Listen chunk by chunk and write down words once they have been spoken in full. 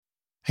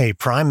Hey,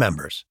 Prime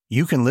members,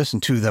 you can listen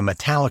to the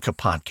Metallica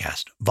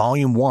podcast,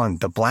 Volume 1,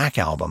 The Black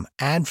Album,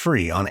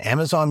 ad-free on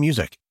Amazon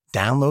Music.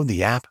 Download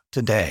the app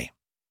today.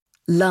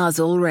 Lars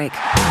Ulrich.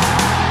 I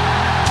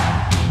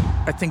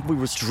think we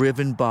were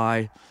driven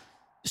by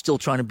still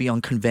trying to be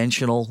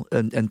unconventional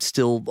and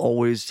still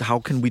always, how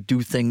can we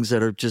do things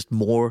that are just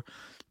more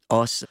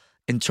us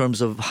in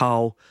terms of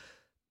how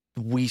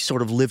we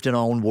sort of lived in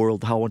our own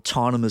world, how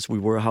autonomous we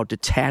were, how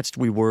detached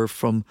we were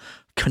from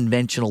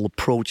conventional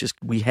approaches.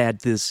 We had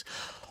this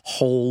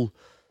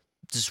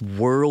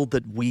world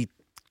that we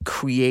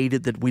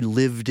created, that we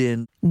lived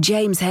in.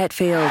 James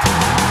Hetfield.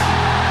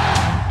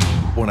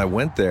 When I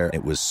went there,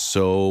 it was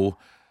so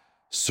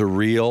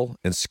surreal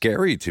and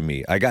scary to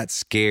me. I got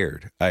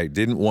scared. I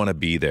didn't want to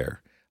be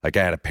there. Like,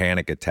 I had a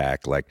panic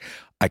attack. Like,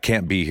 I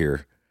can't be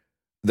here.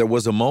 There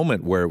was a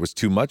moment where it was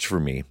too much for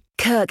me.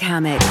 Kirk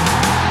Hammett.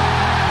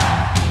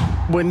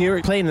 When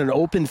you're playing an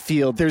open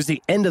field, there's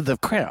the end of the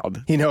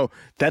crowd. You know,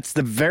 that's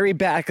the very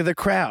back of the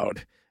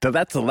crowd. So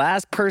that's the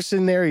last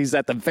person there. He's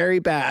at the very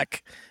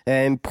back.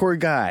 And poor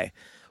guy.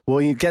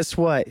 Well, guess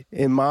what?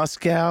 In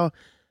Moscow,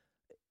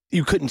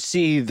 you couldn't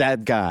see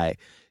that guy.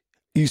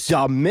 You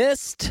saw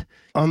mist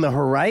on the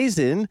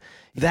horizon.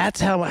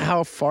 That's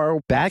how far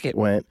back it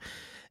went.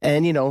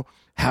 And,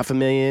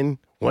 500,000,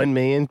 1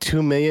 million,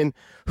 2 million,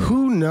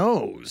 who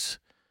knows?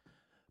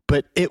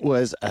 But it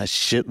was a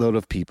shitload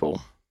of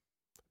people.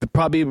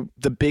 Probably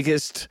the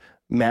biggest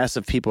mass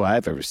of people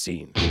I've ever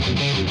seen.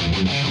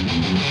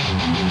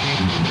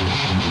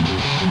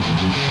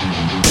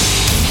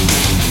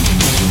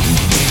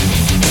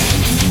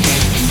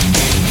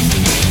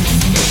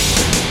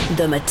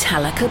 The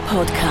Metallica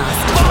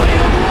Podcast.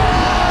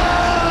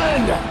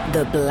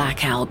 The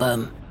Black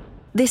Album.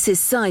 This is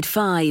Side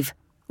 5,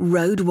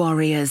 Road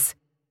Warriors.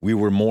 We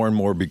were more and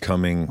more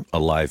becoming a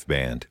live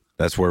band.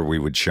 That's where we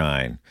would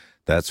shine.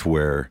 That's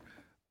where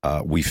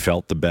we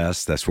felt the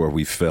best. That's where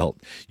we felt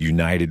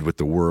united with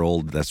the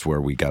world. That's where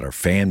we got our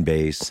fan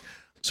base.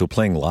 So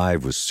playing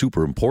live was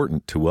super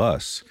important to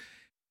us.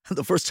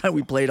 The first time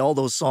we played all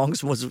those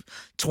songs was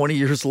 20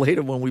 years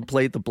later when we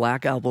played the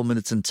Black Album in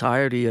its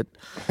entirety at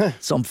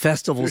some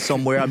festival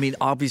somewhere. I mean,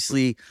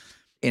 obviously,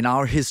 in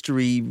our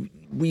history,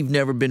 we've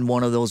never been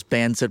one of those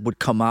bands that would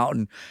come out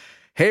and,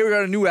 hey, we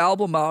got a new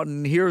album out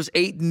and here's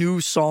 8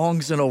 new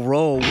songs in a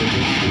row.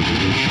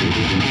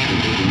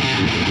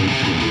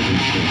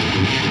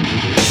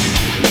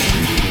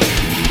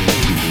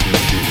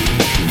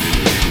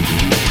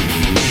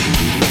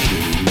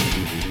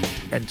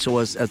 And so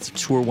as the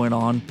tour went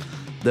on,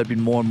 there'd be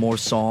more and more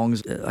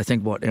songs. I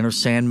think, Enter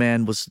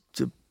Sandman was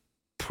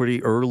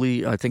pretty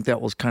early. I think that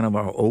was kind of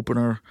our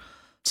opener.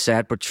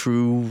 Sad But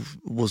True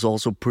was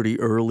also pretty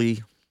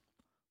early.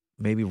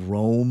 Maybe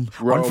Rome.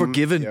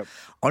 Unforgiven. Yep.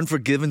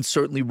 Unforgiven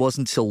certainly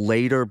wasn't till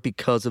later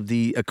because of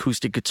the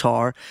acoustic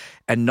guitar.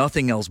 And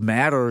Nothing Else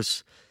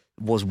Matters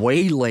was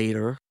way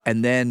later.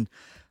 And then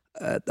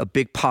a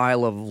big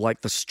pile of like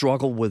The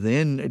Struggle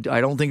Within.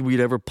 I don't think we'd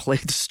ever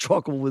played The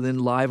Struggle Within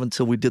live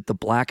until we did the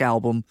Black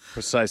Album.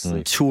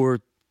 Precisely. Tour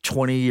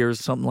 20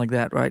 years, something like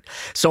that, right?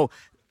 So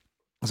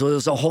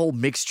there's a whole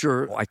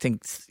mixture. I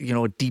think,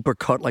 a deeper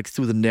cut like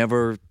Through the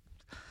Never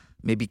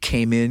maybe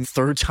came in.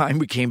 Third time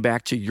we came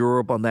back to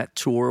Europe on that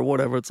tour or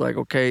whatever. It's like,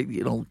 okay,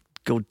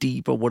 go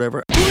deep or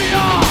whatever. We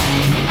are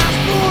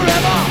as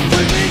forever,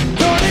 quickly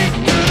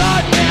turning to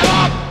the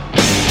never.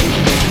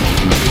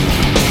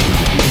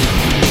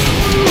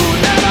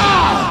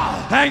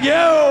 Thank you.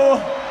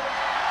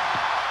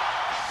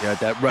 Yeah,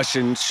 that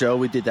Russian show,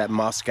 we did that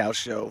Moscow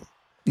show.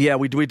 Yeah,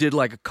 we did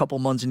like a couple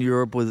months in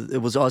Europe it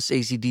was us,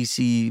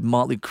 AC/DC,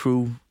 Motley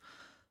Crue.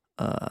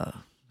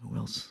 Who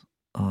else?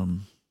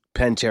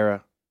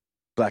 Pantera,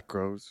 Black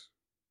Crowes.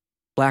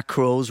 Black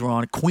Crowes were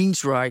on it.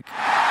 Queensryche.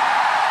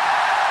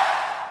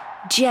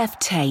 Jeff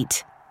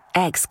Tate,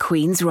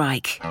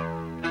 ex-Queensryche.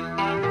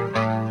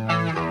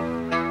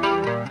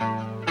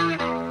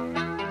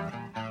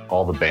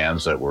 All the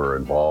bands that were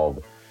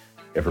involved,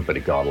 everybody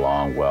got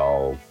along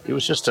well. It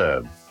was just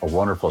a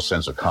wonderful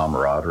sense of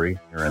camaraderie.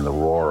 And the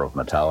roar of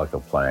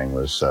Metallica playing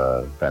was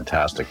a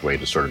fantastic way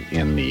to sort of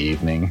end the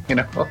evening,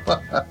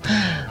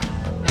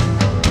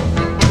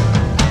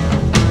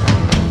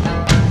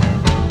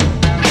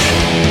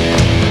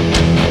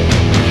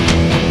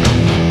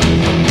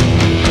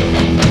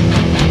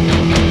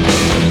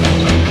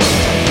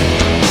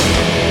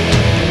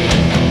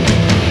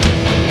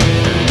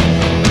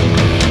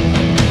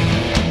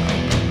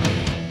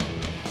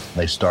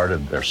 They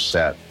started their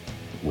set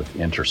with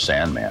Enter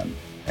Sandman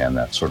and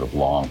that sort of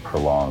long,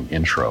 prolonged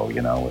intro,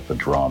 with the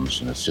drums.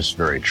 And it's just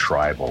very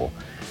tribal,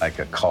 like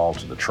a call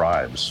to the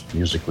tribes,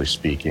 musically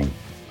speaking.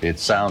 It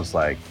sounds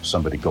like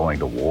somebody going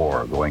to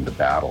war, going to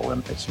battle,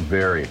 and it's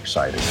very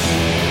exciting.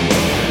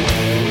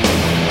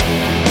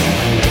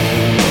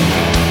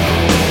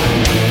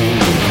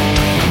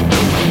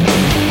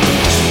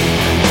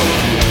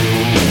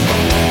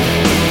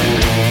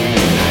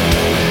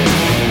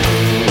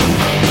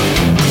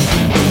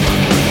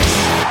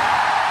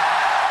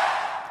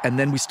 And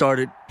then we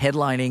started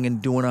headlining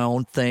and doing our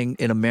own thing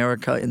in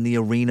America in the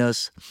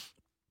arenas.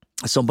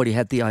 somebody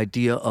had the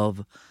idea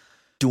of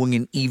doing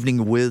an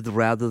evening with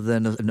rather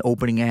than an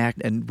opening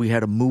act, and we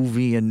had a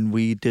movie and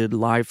we did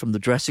live from the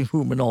dressing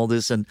room and all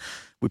this, and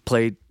we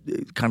played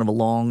kind of a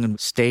long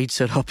stage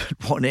set up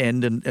at one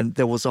end, and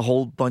there was a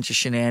whole bunch of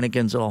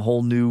shenanigans and a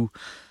whole new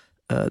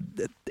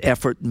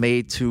effort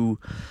made to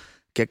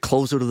get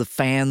closer to the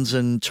fans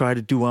and try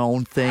to do our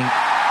own thing.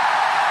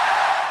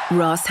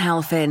 Ross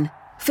Halfin,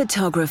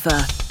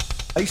 photographer.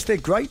 They're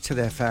great to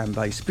their fan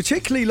base,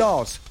 particularly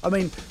Lars. I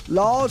mean,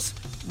 Lars,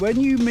 when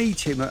you meet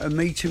him at a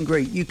meet and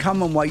greet, you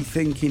come away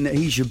thinking that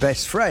he's your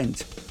best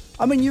friend.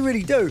 I mean, you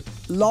really do.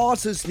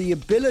 Lars has the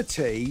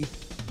ability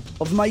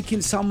of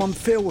making someone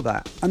feel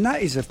that, and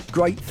that is a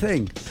great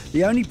thing.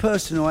 The only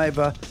person I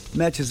ever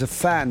met as a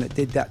fan that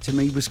did that to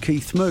me was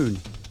Keith Moon.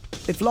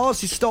 If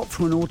Lars is stopped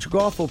for an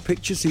autograph or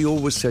pictures, he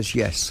always says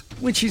yes,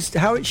 which is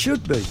how it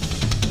should be.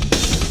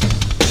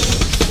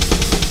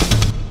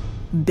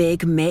 Big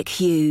Mick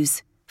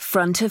Hughes,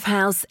 front of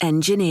house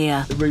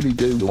engineer. They really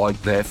do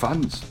like their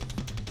fans.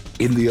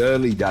 In the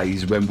early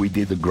days when we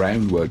did the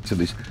groundwork to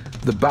this,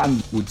 the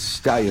band would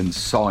stay and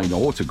sign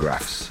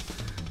autographs.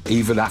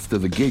 Even after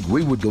the gig,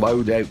 we would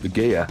load out the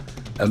gear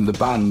and the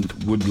band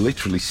would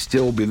literally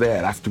still be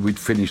there after we'd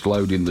finished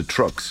loading the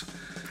trucks.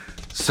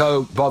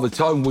 So by the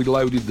time we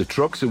loaded the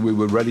trucks and we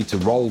were ready to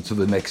roll to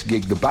the next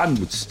gig, the band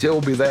would still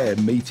be there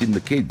meeting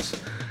the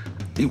kids.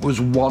 It was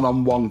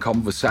one-on-one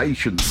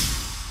conversations.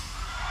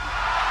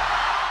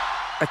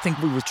 I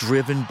think we were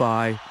driven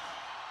by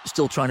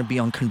still trying to be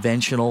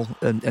unconventional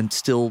and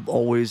still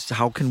always,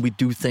 how can we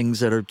do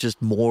things that are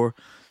just more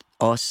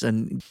us?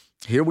 And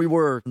here we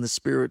were in the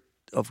spirit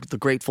of the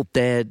Grateful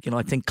Dead. You know,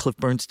 I think Cliff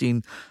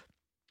Bernstein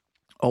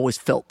always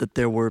felt that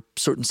there were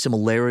certain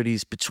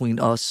similarities between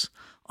us,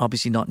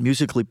 obviously not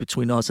musically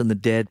between us and the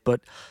Dead,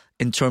 but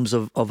in terms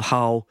of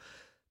how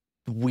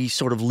we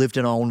sort of lived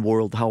in our own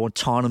world, how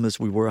autonomous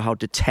we were, how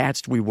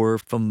detached we were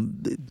from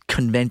the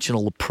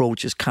conventional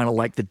approaches, kind of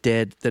like the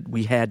Dead, that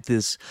we had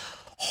this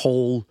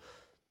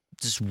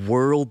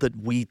world that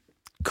we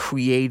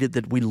created,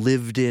 that we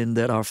lived in,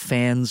 that our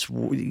fans,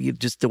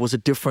 there was a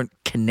different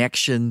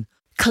connection.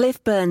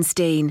 Cliff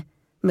Bernstein,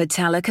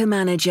 Metallica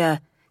manager,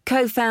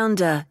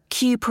 co-founder,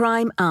 Q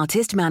Prime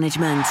Artist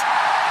Management.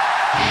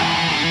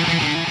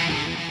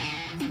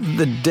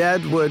 The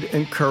Dead would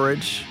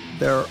encourage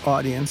their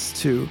audience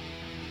to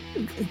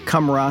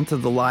come around to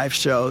the live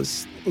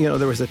shows. You know,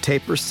 there was a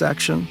taper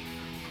section.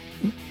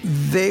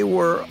 They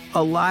were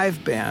a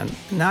live band,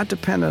 not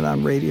dependent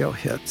on radio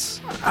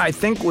hits. I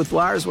think with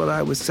Lars, what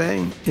I was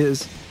saying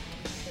is,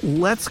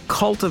 let's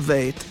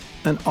cultivate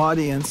an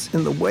audience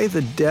in the way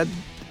the Dead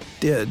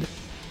did,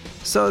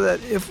 so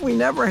that if we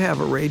never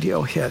have a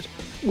radio hit,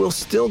 we'll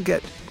still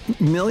get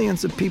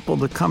millions of people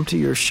to come to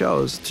your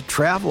shows, to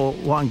travel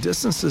long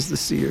distances to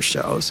see your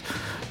shows.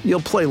 You'll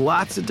play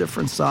lots of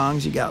different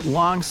songs. You got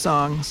long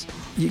songs,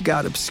 you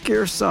got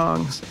obscure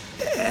songs,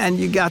 and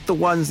you got the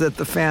ones that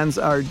the fans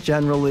are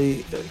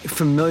generally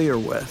familiar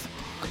with.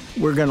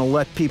 We're going to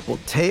let people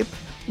tape.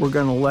 We're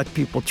going to let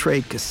people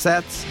trade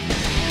cassettes.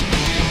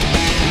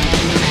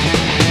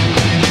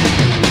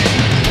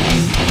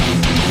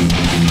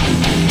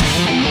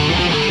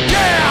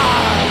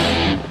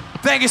 Yeah!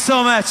 Thank you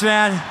so much,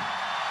 man.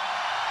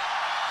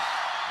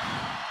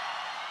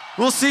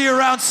 We'll see you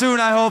around soon,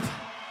 I hope.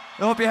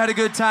 I hope you had a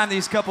good time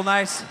these couple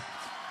nights,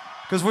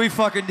 because we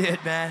fucking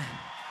did, man.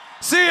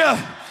 See ya!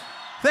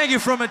 Thank you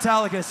from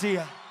Metallica. See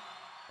ya.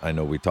 I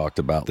know we talked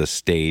about the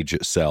stage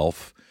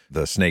itself,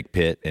 the Snake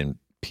Pit, and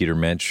Peter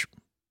Mensch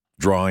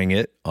drawing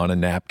it on a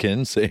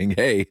napkin saying,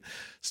 hey,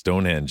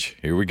 Stonehenge,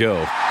 here we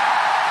go.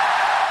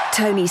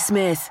 Tony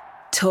Smith,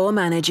 tour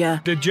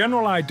manager. The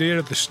general idea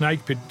of the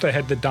Snake Pit, they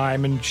had the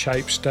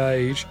diamond-shaped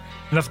stage.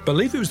 And I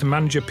believe it was the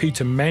manager,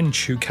 Peter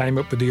Mensch, who came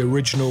up with the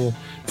original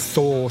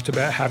thought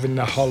about having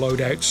the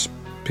hollowed-out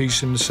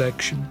piece in the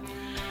section.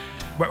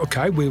 Well,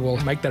 okay, we will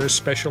make that a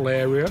special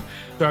area.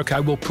 Okay,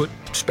 we'll put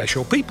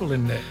special people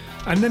in there.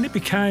 And then it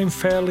became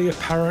fairly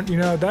apparent, you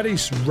know, that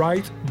is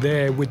right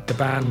there with the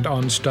band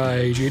on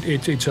stage.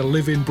 It's a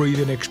living,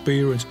 breathing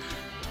experience.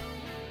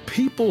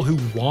 People who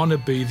want to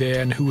be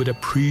there and who would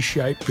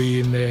appreciate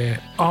being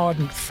there,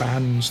 ardent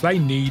fans, they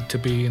need to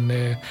be in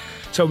there.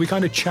 So we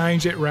kind of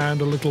changed it around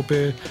a little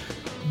bit.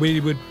 We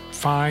would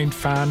find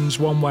fans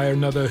one way or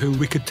another who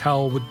we could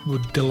tell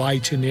would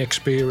delight in the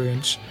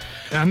experience.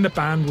 And the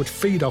band would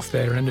feed off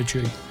their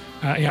energy,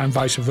 and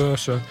vice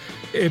versa.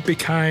 It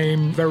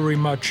became very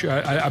much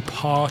a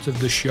part of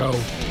the show.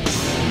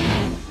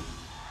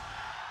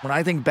 When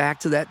I think back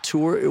to that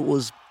tour, it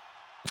was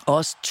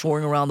us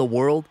touring around the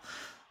world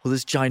with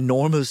this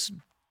ginormous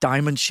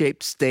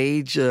diamond-shaped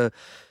stage.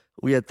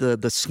 We had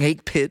the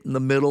Snake Pit in the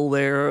middle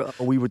there.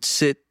 We would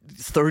sit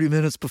 30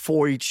 minutes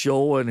before each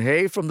show and,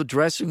 hey, from the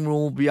dressing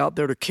room, we'll be out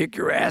there to kick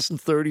your ass in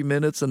 30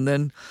 minutes. And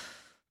then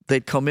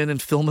they'd come in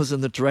and film us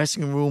in the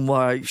dressing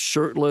room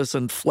shirtless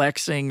and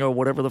flexing or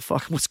whatever the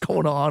fuck was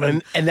going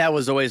on. And that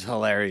was always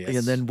hilarious.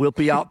 And then we'll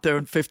be out there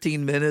in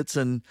 15 minutes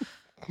and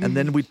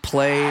then we'd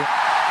play.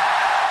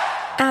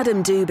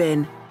 Adam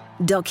Dubin,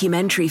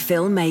 documentary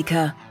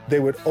filmmaker. They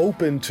would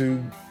open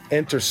to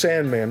Enter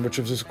Sandman, which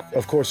was,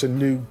 of course, a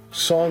new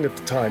song at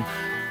the time.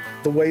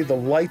 The way the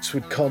lights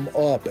would come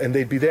up and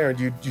they'd be there and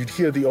you'd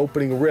hear the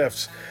opening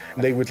riffs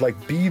and they would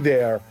like be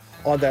there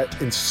on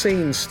that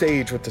insane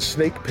stage with the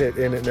snake pit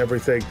in it and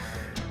everything.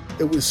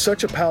 It was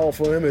such a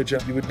powerful image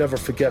and you would never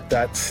forget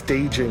that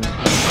staging.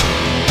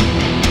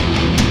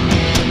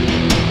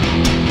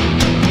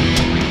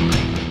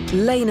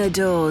 Lena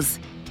Dawes,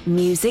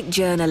 music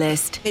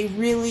journalist. They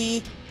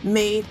really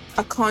made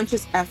a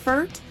conscious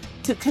effort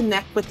to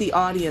connect with the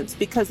audience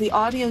because the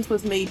audience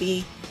was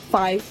maybe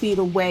 5 feet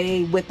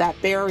away with that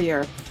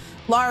barrier.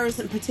 Lars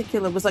in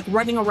particular was like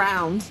running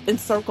around in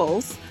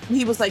circles.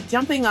 He was like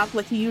jumping up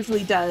like he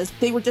usually does.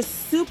 They were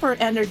just super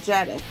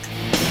energetic.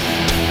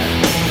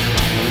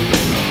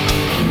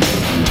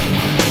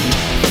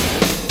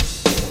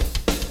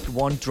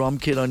 One drum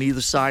kit on either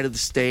side of the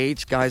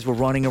stage. Guys were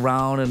running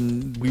around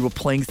and we were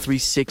playing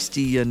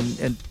 360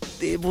 and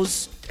it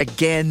was,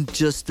 again,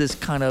 just this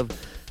kind of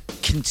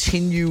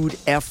continued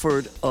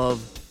effort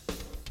of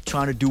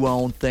trying to do our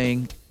own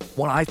thing.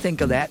 When I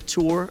think of that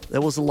tour,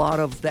 there was a lot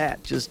of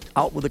that, just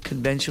out with the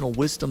conventional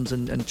wisdoms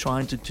and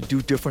trying to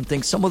do different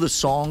things. Some of the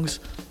songs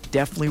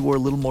definitely were a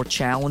little more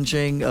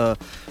challenging. We're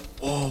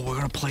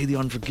going to play The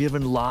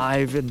Unforgiven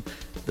live, and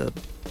the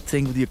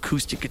thing with the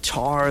acoustic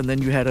guitar, and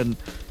then you had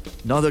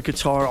another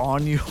guitar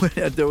on you.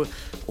 There were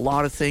a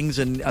lot of things,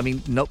 and I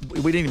mean,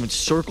 we didn't even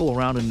circle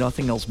around and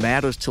Nothing Else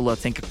Matters till I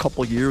think a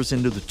couple years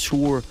into the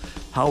tour,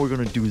 how we're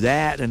going to do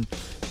that. And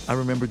I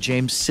remember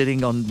James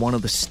sitting on one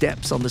of the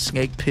steps on the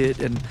Snake Pit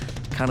and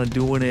kind of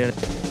doing it.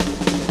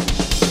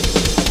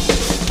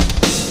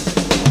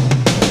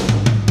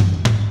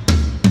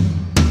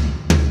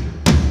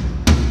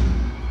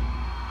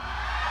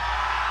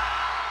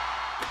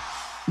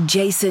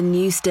 Jason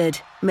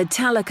Newsted,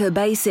 Metallica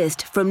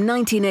bassist from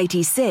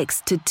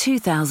 1986 to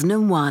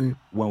 2001.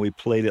 When we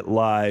played it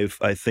live,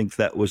 I think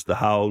that was the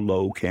how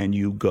low can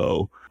you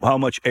go? How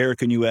much air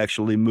can you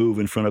actually move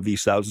in front of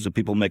these thousands of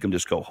people, make them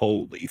just go,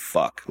 holy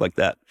fuck, like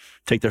that.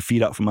 Take their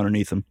feet out from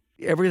underneath them.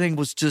 Everything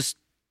was just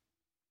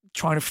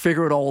trying to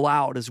figure it all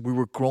out as we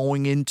were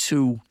growing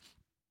into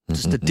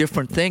just a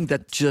different thing,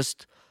 that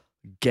just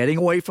getting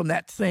away from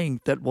that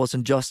thing that was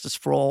Injustice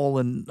for All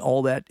and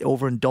all that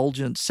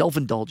overindulgence,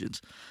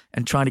 self-indulgence,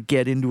 and trying to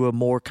get into a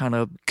more kind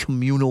of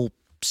communal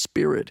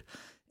spirit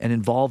and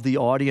involve the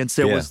audience.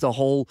 There was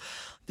the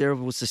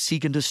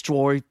Seek and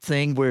Destroy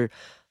thing where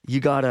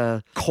you got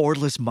a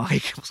cordless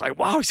mic. It was like,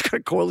 wow, he's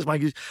got a cordless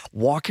mic. He's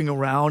walking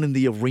around in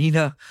the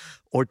arena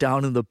or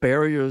down in the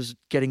barriers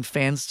getting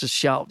fans to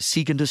shout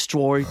Seek and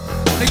Destroy.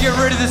 They get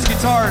rid of this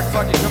guitar and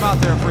fucking come out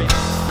there for you.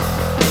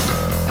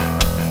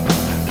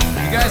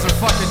 You guys are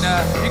fucking,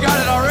 you got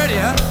it already,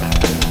 huh?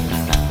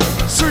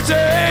 Certain,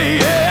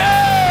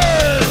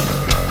 yeah!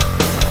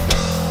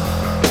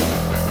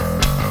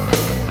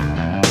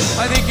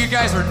 I think you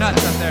guys are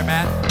nuts up there,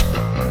 man.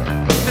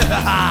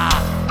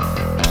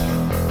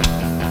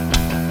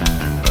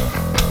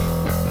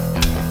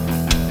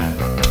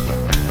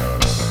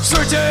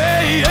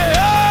 Certain,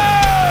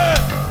 yeah!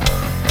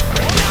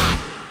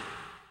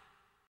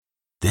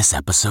 This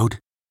episode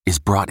is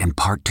brought in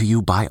part to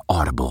you by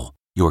Audible,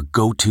 your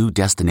go-to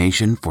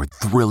destination for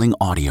thrilling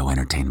audio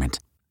entertainment.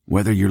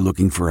 Whether you're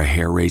looking for a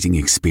hair-raising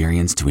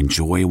experience to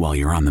enjoy while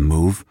you're on the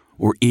move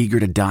or eager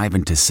to dive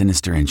into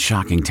sinister and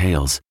shocking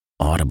tales,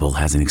 Audible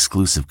has an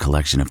exclusive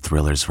collection of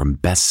thrillers from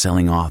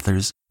best-selling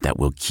authors that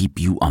will keep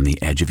you on the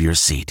edge of your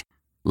seat.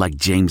 Like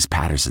James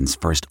Patterson's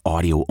first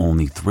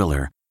audio-only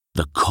thriller,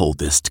 The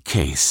Coldest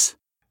Case.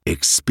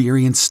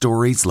 Experience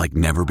stories like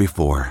never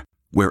before,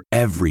 where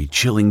every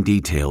chilling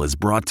detail is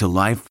brought to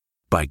life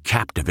by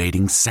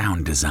captivating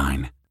sound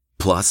design.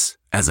 Plus,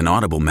 as an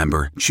Audible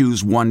member,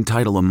 choose one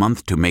title a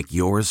month to make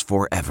yours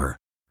forever.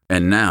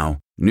 And now,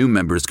 new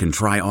members can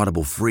try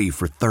Audible free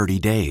for 30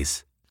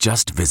 days.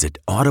 Just visit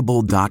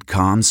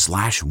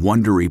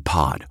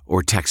audible.com/WonderyPod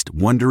or text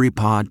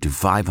WonderyPod to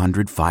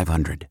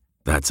 500-500.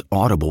 That's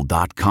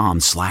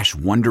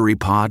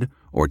audible.com/WonderyPod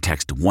or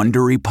text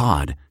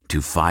WonderyPod to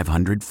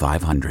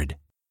 500-500.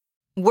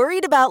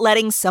 Worried about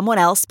letting someone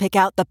else pick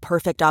out the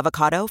perfect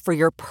avocado for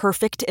your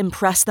perfect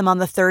impress them on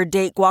the third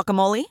date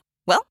guacamole?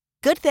 Well,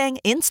 good thing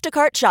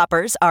Instacart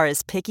shoppers are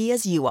as picky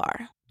as you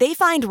are. They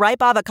find ripe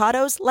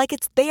avocados like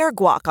it's their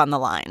guac on the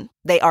line.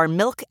 They are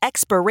milk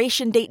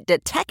expiration date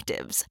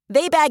detectives.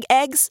 They bag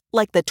eggs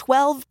like the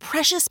 12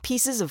 precious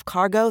pieces of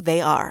cargo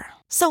they are.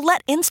 So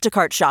let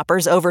Instacart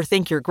shoppers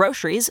overthink your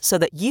groceries so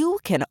that you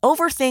can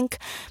overthink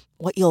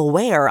what you'll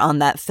wear on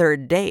that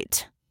third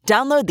date.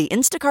 Download the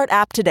Instacart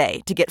app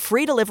today to get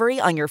free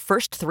delivery on your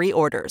first 3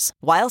 orders,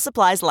 while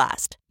supplies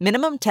last.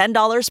 Minimum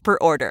 $10 per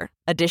order.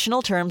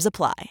 Additional terms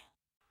apply.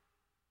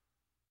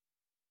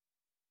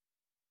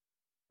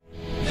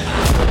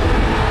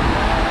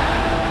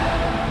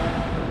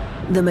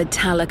 The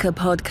Metallica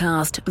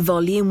Podcast,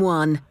 Volume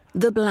 1,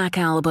 The Black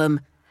Album.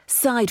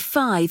 Side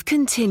 5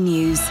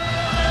 continues.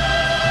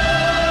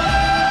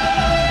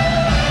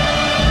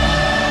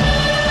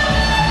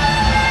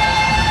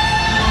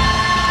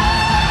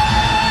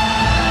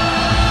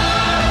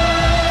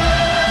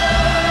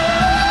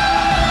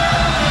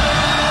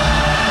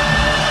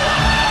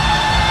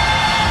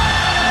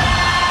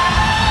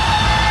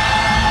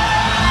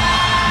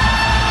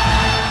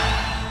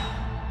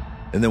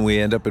 we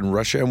end up in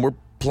Russia, and we're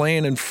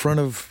playing in front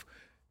of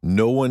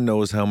no one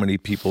knows how many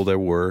people there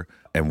were,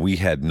 and we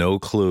had no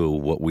clue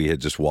what we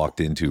had just walked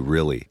into,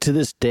 really. To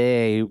this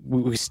day,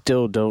 we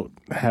still don't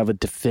have a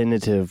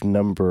definitive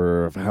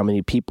number of how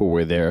many people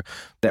were there.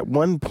 At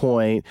one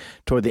point,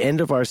 toward the end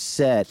of our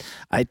set,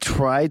 I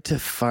tried to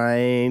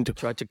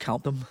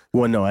count them?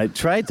 Well, no, I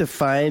tried to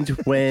find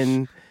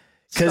when...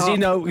 Because,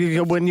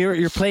 when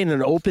you're playing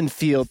an open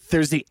field,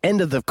 there's the end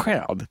of the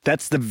crowd.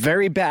 That's the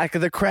very back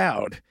of the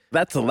crowd.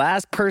 That's the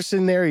last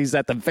person there. He's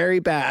at the very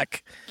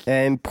back.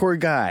 And poor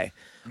guy.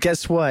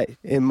 Guess what?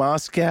 In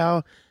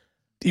Moscow,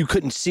 you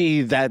couldn't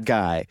see that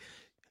guy.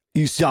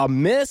 You saw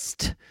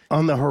mist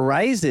on the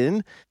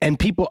horizon and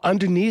people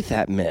underneath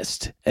that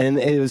mist. And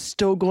it was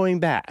still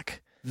going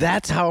back.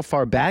 That's how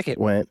far back it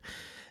went.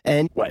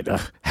 And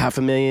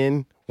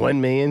 500,000,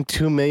 1 million,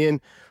 2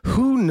 million,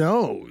 who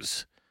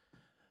knows?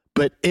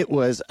 But it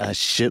was a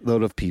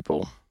shitload of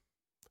people.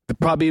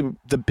 Probably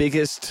the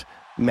biggest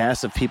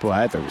mass of people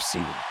I've ever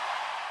seen.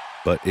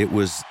 But it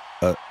was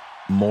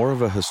more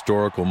of a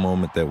historical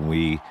moment than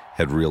we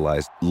had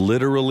realized.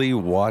 Literally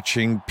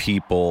watching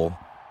people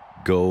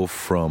go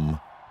from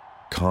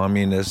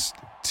communist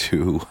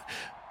to,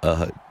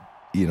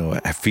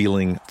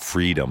 feeling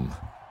freedom,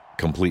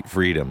 complete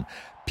freedom.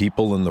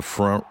 People in the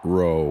front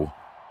row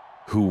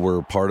who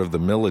were part of the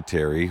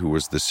military, who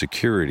was the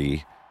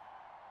security,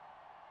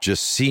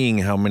 just seeing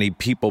how many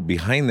people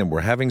behind them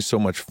were having so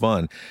much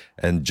fun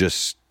and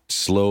just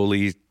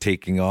slowly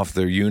taking off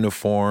their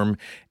uniform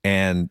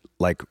and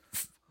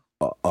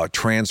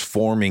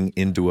transforming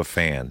into a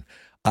fan.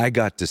 I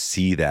got to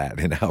see that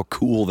and how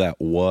cool that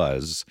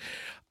was.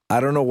 I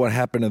don't know what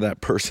happened to that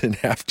person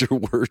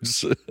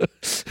afterwards.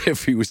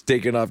 If he was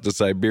taken off to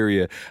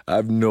Siberia, I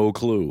have no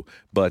clue.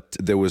 But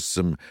there was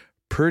some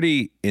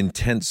pretty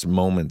intense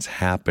moments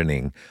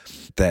happening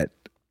that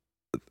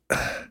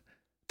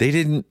they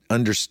didn't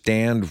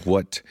understand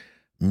what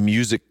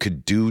music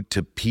could do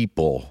to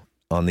people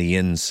on the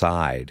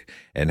inside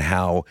and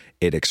how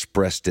it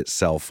expressed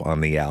itself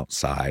on the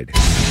outside.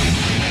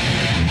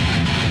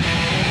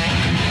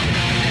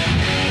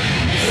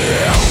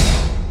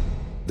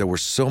 There were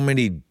so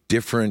many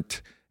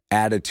different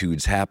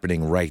attitudes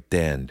happening right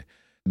then.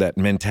 That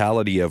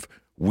mentality of,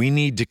 we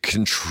need to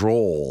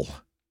control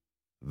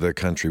the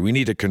country. We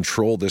need to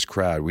control this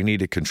crowd. We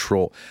need to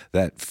control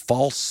that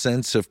false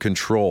sense of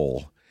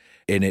control,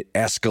 and it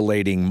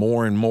escalating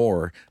more and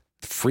more,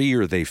 the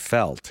freer they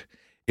felt.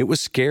 It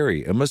was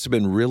scary. It must have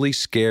been really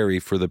scary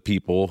for the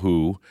people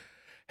who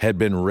had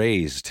been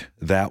raised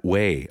that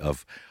way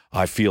of,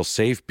 I feel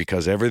safe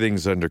because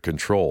everything's under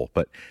control.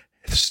 But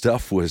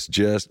stuff was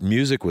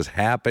music was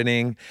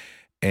happening,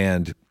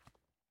 and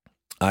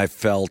I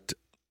felt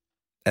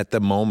at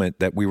the moment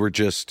that we were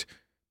just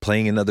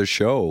playing another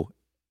show,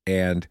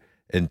 and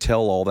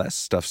until all that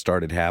stuff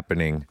started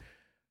happening,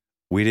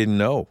 we didn't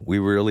know. We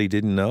really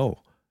didn't know.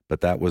 But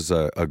that was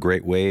a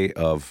great way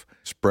of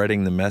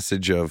spreading the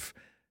message of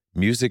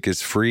music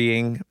is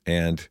freeing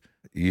and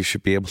you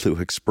should be able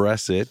to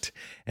express it.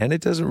 And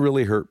it doesn't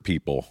really hurt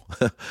people.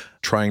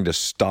 Trying to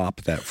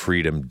stop that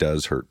freedom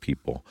does hurt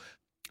people.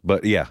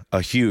 But yeah,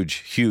 a huge,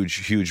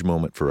 huge, huge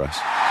moment for us.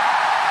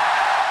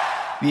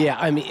 Yeah,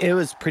 I mean, it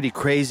was pretty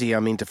crazy. I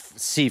mean, to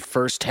see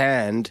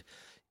firsthand,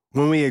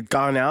 when we had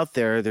gone out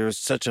there, there was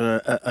such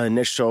an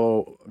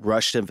initial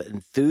rush of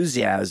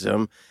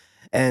enthusiasm.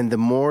 And the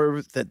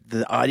more that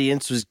the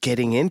audience was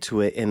getting into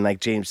it, and like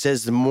James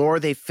says, the more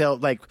they felt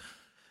like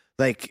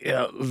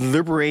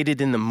liberated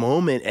in the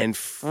moment and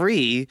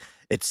free,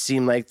 it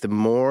seemed like the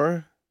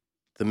more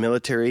the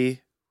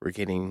military were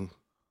getting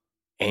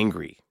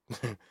angry.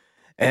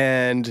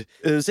 And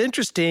it was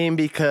interesting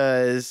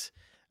because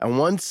on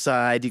one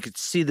side, you could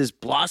see this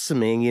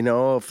blossoming,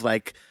 of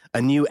like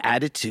a new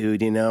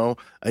attitude,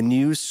 a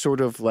new sort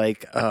of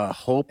like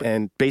hope,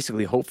 and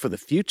basically hope for the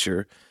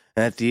future.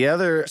 And at the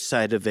other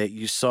side of it,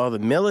 you saw the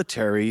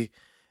military,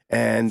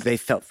 and they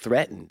felt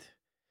threatened.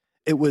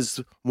 It was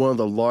one of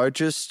the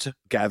largest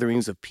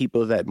gatherings of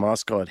people that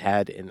Moscow had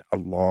had in a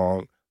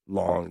long,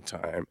 long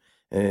time.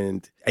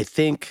 And I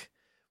think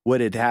what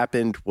had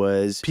happened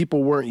was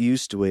people weren't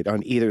used to it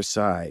on either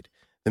side.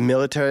 The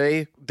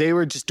military, they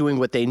were just doing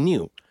what they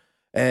knew.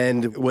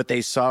 And what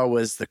they saw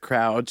was the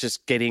crowd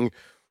just getting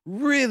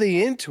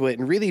really into it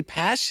and really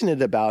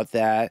passionate about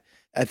that.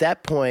 At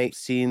that point,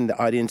 seeing the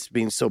audience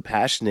being so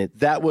passionate,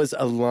 that was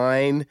a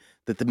line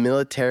that the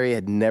military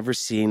had never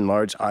seen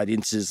large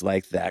audiences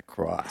like that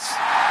cross.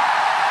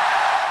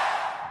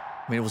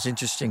 I mean, it was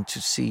interesting to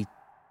see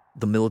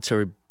the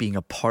military being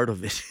a part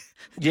of it.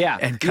 Yeah.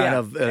 And kind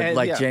of,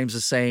 like James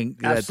is saying,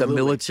 that the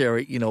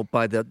military,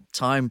 by the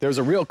time there was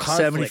a real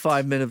conflict.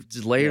 75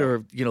 minutes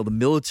later, the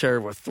military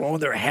were throwing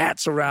their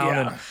hats around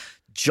and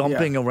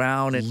jumping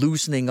around and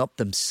loosening up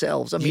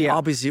themselves. I mean,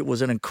 obviously it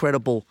was an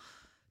incredible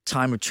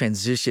time of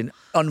transition.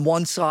 On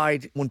one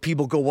side, when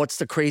people go, what's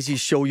the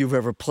craziest show you've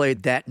ever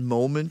played? That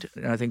moment,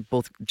 and I think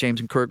both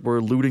James and Kirk were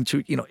alluding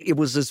to, it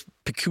was this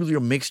peculiar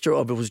mixture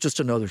of, it was just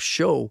another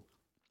show.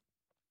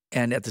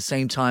 And at the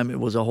same time, it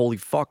was a holy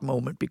fuck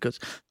moment because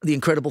the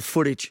incredible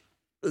footage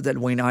that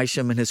Wayne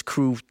Isham and his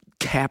crew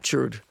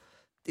captured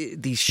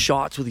these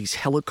shots with these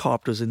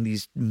helicopters and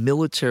these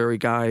military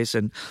guys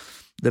and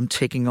them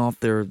taking off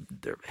their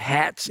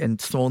hats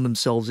and throwing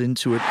themselves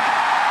into it.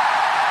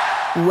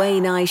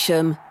 Wayne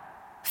Isham,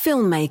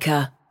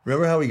 filmmaker.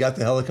 Remember how we got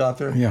the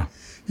helicopter? Yeah.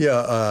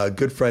 Yeah, a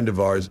good friend of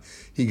ours,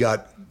 he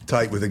got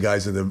tight with the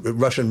guys in the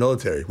Russian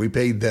military. We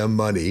paid them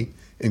money,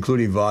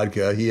 including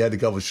vodka. He had a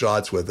couple of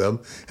shots with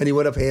them, and he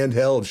went up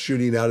handheld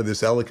shooting out of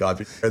this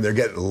helicopter, and they're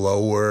getting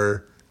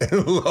lower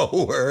and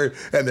lower,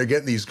 and they're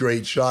getting these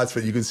great shots,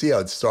 but you can see how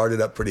it started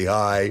up pretty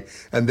high,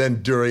 and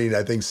then during,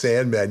 I think,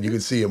 Sandman, you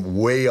can see him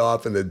way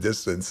off in the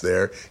distance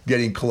there,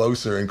 getting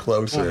closer and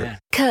closer. Oh, yeah.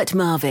 Kurt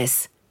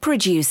Marvis,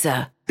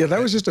 producer. Yeah, that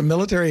was just a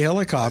military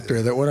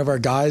helicopter that one of our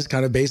guys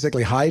kind of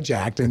basically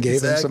hijacked and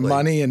gave them some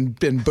money and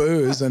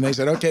booze, and they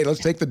said, okay,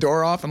 let's take the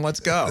door off and let's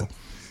go.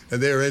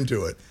 And they're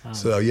into it. Oh.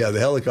 So, yeah, the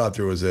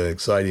helicopter was an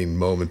exciting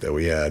moment that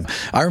we had.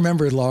 I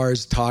remember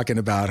Lars talking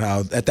about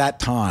how at that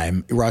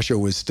time, Russia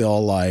was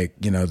still like,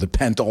 the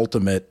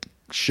penultimate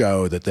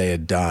show that they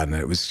had done.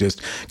 And it was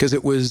just because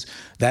it was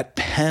that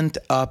pent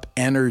up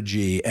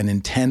energy and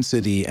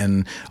intensity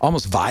and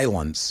almost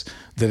violence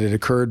that had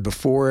occurred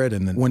before it.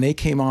 And then when they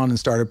came on and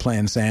started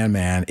playing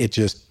Sandman, it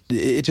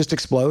just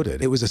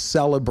exploded. It was a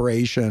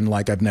celebration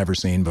like I've never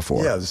seen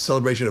before. Yeah, it was a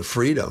celebration of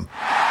freedom.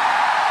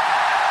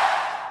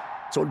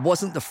 So it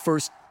wasn't the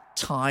first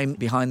time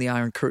Behind the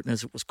Iron Curtain,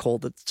 as it was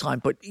called at the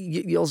time, but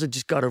you also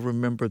just got to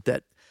remember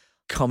that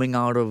coming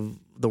out of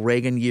the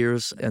Reagan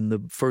years and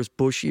the first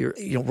Bush year,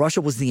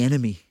 Russia was the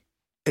enemy.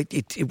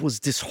 It was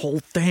this whole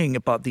thing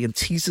about the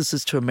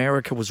antithesis to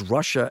America was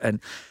Russia,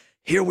 and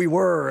here we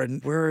were,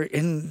 and we're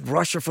in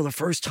Russia for the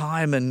first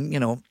time, and,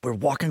 we're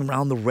walking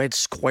around the Red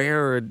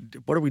Square, and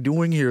what are we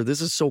doing here?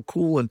 This is so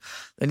cool. And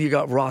then you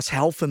got Ross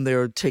Halfin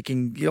there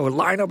taking,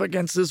 line up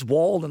against this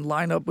wall and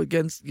line up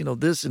against,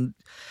 this. And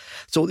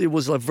so it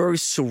was a very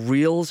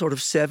surreal sort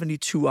of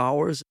 72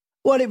 hours.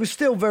 Well, it was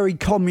still very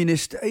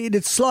communist. It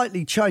had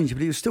slightly changed,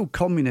 but it was still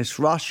communist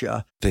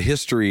Russia. The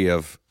history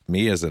of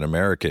me as an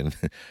American,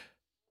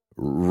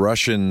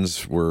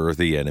 Russians were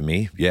the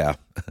enemy. Yeah.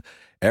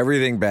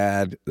 Everything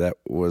bad that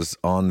was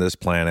on this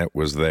planet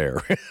was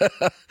there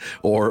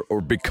or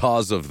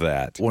because of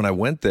that. When I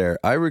went there,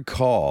 I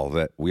recall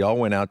that we all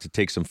went out to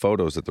take some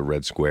photos at the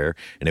Red Square,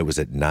 and it was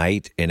at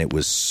night, and it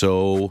was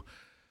so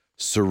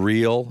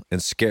surreal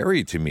and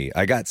scary to me.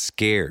 I got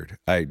scared.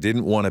 I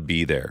didn't want to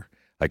be there.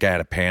 Like, I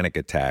had a panic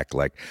attack.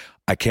 Like,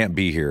 I can't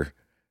be here.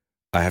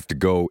 I have to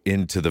go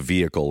into the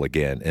vehicle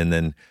again. And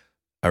then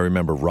I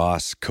remember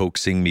Ross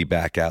coaxing me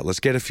back out. Let's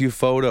get a few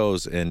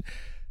photos. And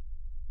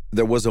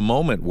there was a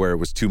moment where it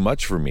was too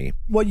much for me.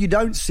 What you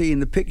don't see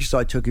in the pictures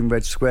I took in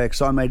Red Square,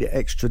 because I made it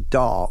extra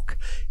dark,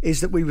 is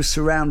that we were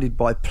surrounded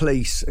by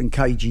police and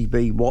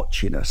KGB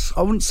watching us.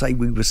 I wouldn't say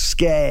we were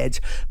scared,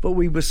 but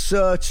we were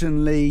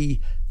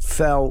certainly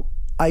felt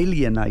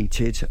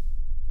alienated.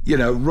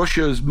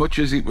 Russia, as much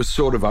as it was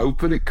sort of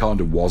open, it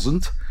kind of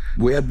wasn't.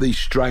 We had these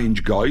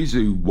strange guys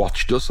who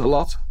watched us a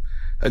lot.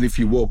 And if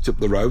you walked up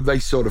the road, they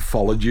sort of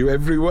followed you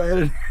everywhere.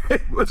 And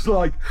it was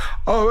like,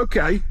 oh,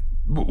 okay.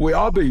 We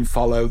are being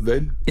followed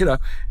then.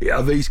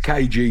 Are these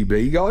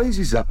KGB guys?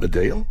 Is that the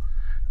deal?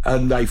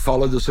 And they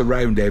followed us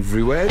around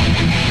everywhere. Come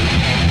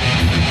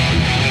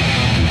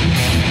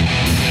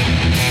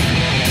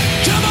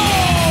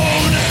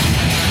on!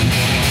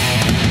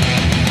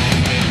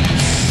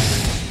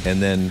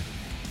 And then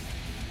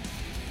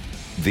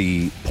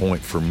the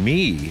point for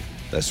me,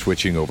 the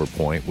switching over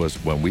point, was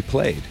when we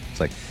played.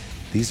 It's like,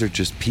 these are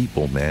just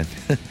people, man.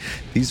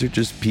 These are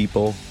just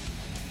people.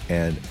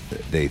 And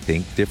they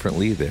think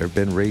differently. They've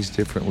been raised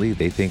differently.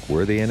 They think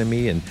we're the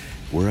enemy, and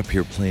we're up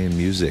here playing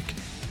music.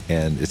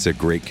 And it's a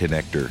great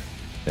connector.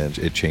 And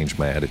it changed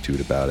my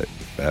attitude about it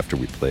after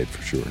we played,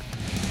 for sure.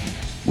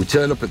 We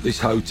turned up at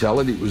this hotel,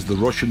 and it was the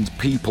Russian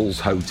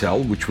People's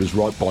Hotel, which was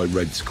right by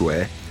Red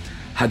Square.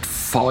 Had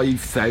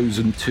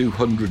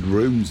 5,200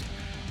 rooms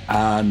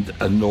and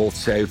a north,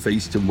 south,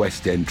 east and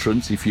west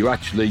entrance. If you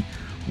actually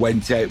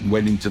went out and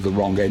went into the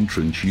wrong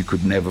entrance, you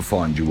could never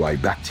find your way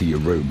back to your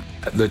room.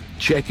 The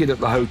check-in at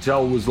the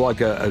hotel was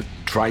like a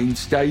train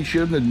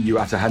station, and you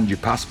had to hand your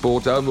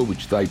passport over,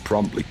 which they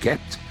promptly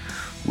kept,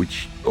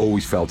 which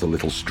always felt a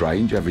little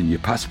strange, having your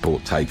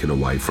passport taken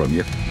away from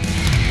you.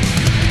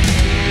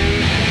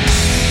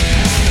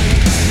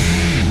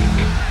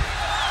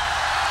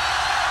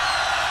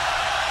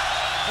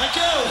 Thank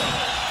you.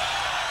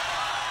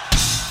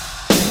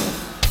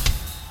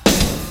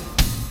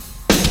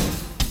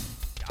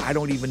 I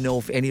don't even know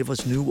if any of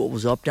us knew what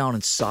was up, down,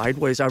 and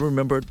sideways. I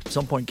remember at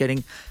some point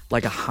getting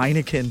like a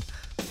Heineken.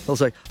 I was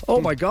like, oh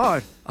my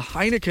God, a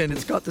Heineken.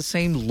 It's got the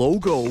same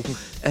logo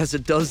as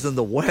it does in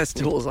the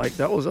West. It was like,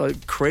 that was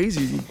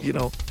crazy,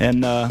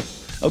 And,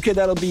 okay,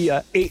 that'll be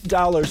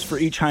 $8 for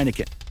each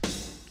Heineken.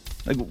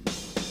 Like,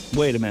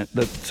 wait a minute.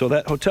 So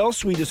that hotel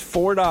suite is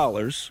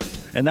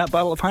 $4, and that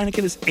bottle of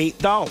Heineken is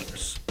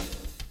 $8.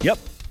 Yep.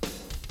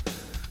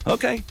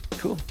 Okay,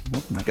 cool.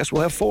 Well, I guess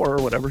we'll have 4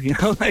 or whatever,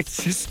 like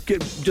just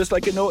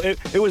like,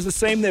 it was the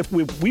same that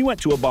we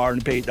went to a bar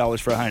and paid $8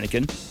 for a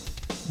Heineken,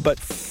 but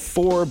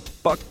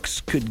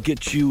 $4 could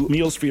get you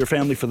meals for your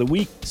family for the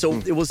week. So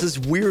it was this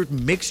weird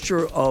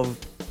mixture of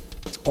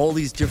all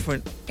these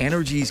different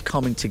energies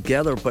coming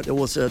together, but it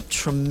was a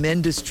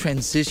tremendous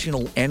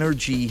transitional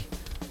energy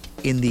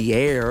in the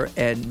air,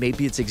 and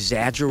maybe it's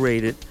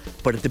exaggerated,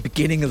 but at the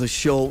beginning of the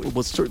show, it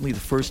was certainly the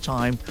first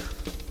time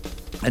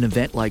an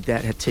event like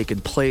that had taken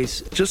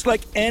place. Just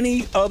like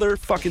any other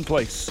fucking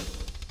place,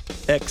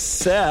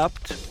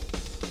 except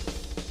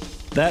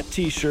that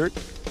T-shirt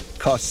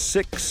cost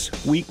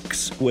 6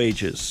 weeks'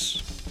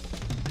 wages.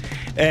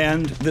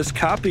 And this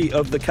copy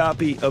of the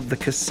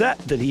cassette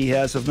that he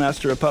has of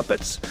Master of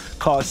Puppets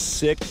costs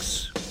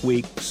 6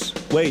 weeks'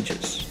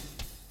 wages.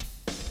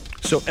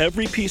 So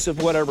every piece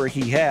of whatever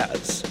he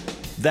has,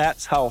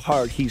 that's how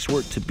hard he's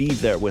worked to be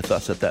there with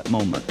us at that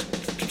moment.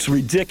 It's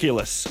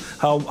ridiculous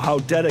how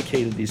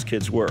dedicated these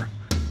kids were.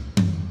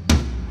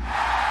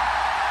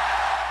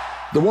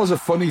 There was a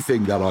funny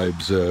thing that I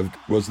observed,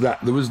 was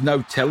that there was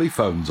no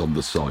telephones on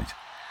the site.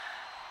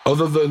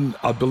 Other than,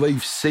 I believe,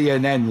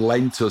 CNN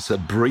lent us a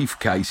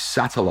briefcase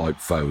satellite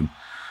phone,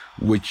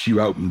 which you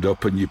opened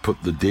up and you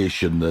put the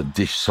dish, and the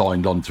dish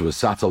signed onto a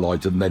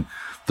satellite, and then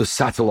the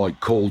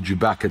satellite called you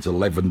back at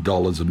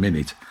 $11 a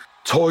minute.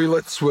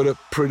 Toilets were a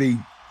pretty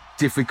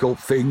difficult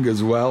thing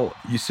as well.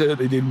 You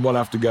certainly didn't want to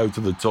have to go to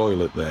the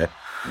toilet there.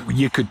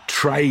 You could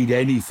trade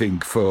anything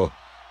for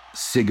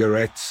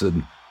cigarettes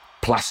and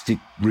plastic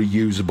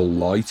reusable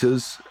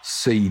lighters,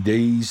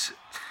 CDs.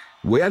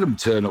 We had them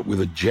turn up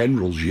with a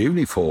general's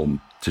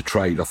uniform to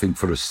trade, I think,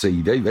 for a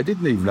CD. They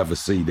didn't even have a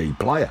CD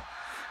player.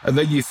 And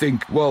then you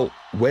think, well,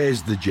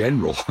 where's the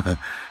general?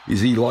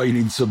 Is he lying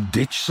in some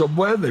ditch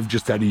somewhere? They've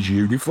just had his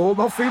uniform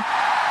off him.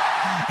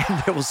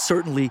 And there was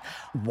certainly,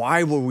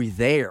 why were we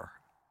there?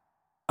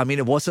 I mean,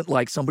 it wasn't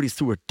like somebody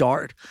threw a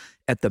dart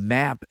at the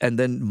map and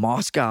then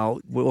Moscow,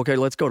 well, okay,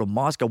 let's go to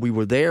Moscow. We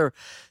were there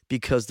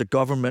because the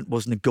government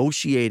was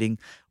negotiating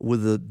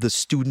with the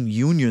student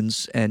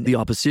unions and the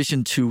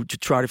opposition to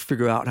try to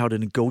figure out how to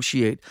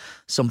negotiate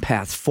some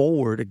path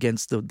forward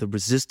against the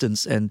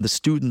resistance and the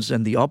students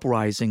and the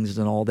uprisings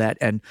and all that.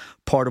 And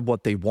part of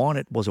what they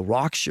wanted was a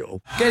rock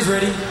show. You guys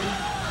ready?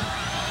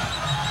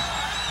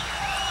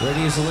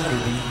 Ready as a letter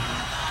B.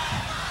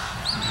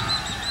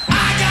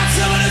 I got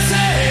something to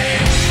say.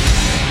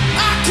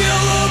 I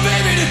killed little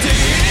baby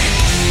today.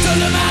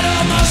 Doesn't matter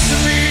much to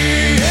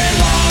me as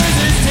long as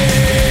it's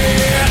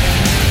dead.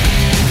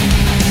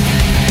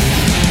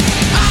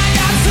 I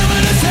got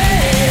something to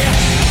say.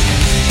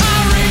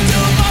 I raped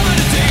your mother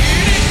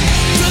today.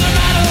 Doesn't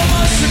matter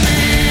much to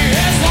me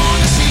as long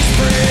as she's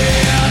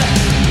spread.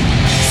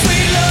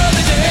 Sweet love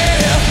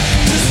today,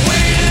 just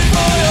waiting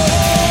for your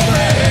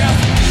breath.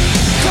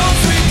 Come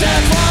sweet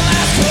death, one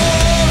last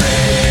story.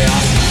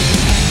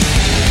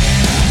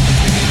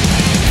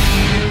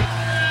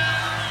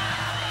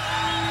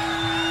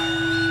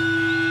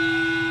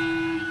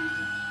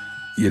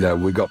 You know,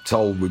 we got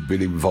told we'd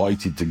been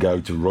invited to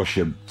go to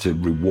Russia to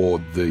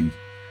reward the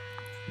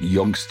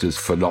youngsters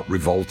for not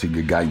revolting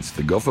against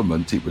the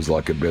government. It was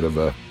like a bit of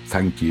a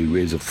thank you,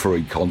 here's a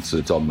free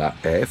concert on that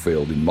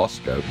airfield in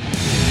Moscow.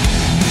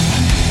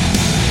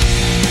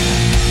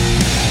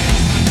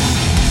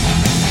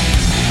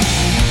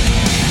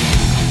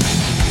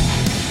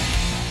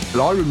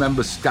 And I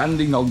remember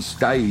standing on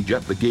stage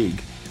at the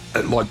gig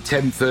at like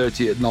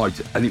 10:30 at night,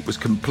 and it was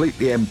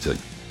completely empty.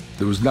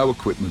 There was no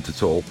equipment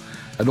at all.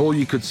 And all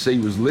you could see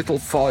was little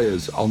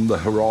fires on the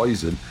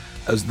horizon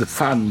as the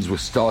fans were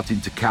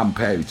starting to camp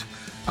out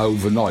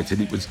overnight.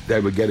 And they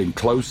were getting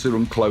closer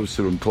and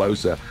closer and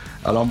closer.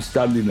 And I'm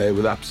standing there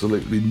with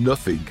absolutely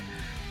nothing.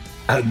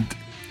 And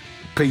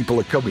people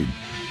are coming.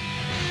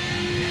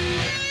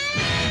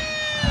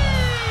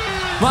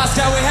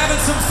 Moscow, we're having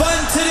some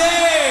fun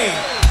today.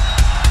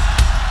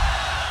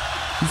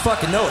 You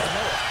fucking know it.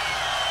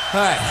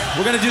 All right,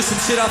 we're gonna do some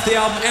shit off the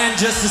album And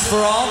Justice for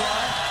All.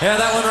 Yeah,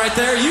 that one right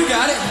there, you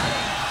got it.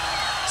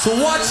 So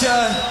watch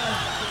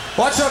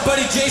our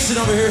buddy Jason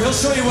over here. He'll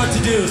show you what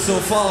to do, so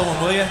follow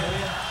him, will you?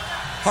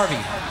 Harvey.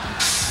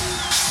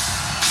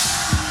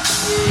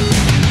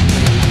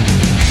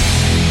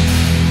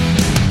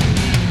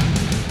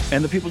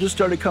 And the people just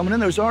started coming in.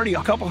 There was already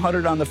a couple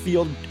hundred on the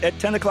field at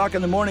 10 o'clock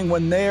in the morning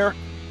when they're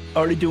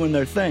already doing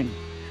their thing.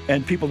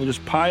 And people are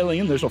just piling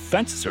in. There's no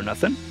fences or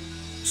nothing.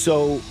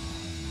 So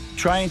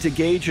trying to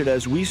gauge it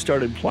as we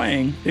started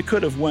playing, it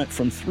could have went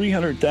from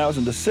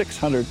 300,000 to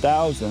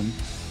 600,000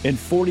 in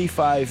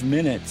 45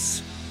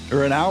 minutes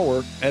or an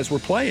hour as we're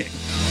playing.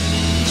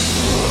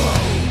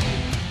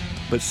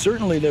 But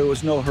certainly there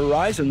was no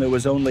horizon, there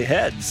was only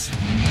heads.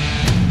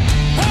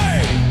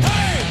 Hey,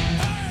 hey,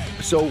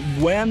 hey. So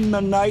when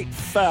the night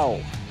fell,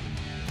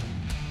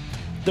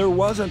 there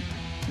wasn't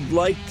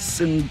lights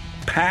and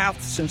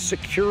paths and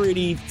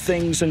security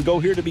things and go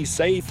here to be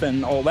safe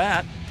and all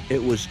that.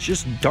 It was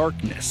just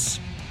darkness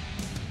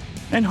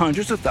and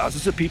hundreds of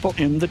thousands of people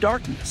in the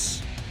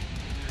darkness.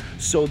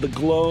 So the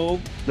glow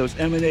that was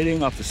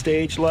emanating off the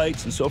stage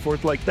lights and so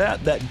forth like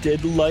that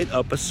did light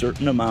up a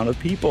certain amount of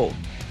people.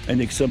 And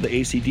except the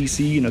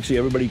AC/DC, see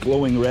everybody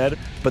glowing red,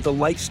 but the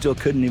light still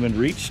couldn't even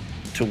reach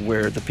to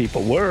where the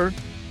people were.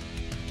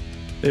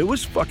 It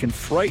was fucking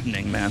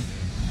frightening, man.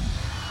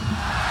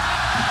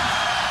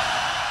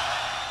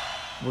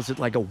 Was it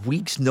like a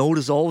week's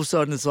notice? All of a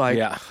sudden, it's like,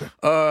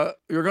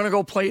 you're going to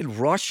go play in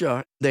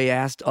Russia. They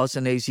asked us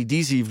and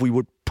AC/DC if we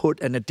would put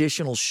an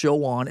additional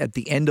show on at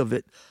the end of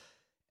it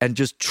and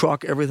just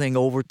truck everything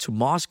over to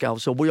Moscow.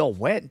 So we all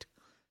went,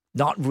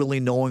 not really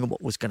knowing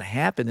what was going to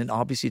happen. And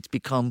obviously, it's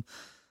become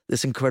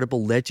this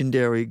incredible,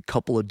 legendary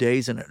couple of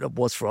days. And it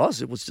was for us.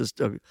 It was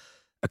just a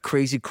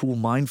crazy, cool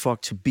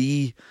mindfuck to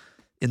be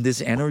in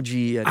this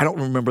energy. And I don't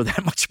remember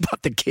that much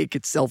about the gig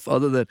itself,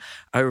 other than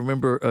I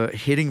remember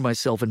hitting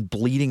myself and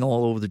bleeding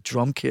all over the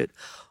drum kit.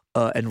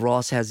 And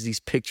Ross has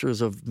these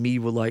pictures of me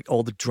with like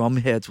all the drum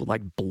heads with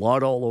like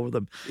blood all over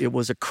them. It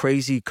was a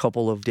crazy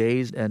couple of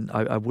days, and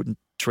I wouldn't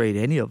trade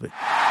any of it.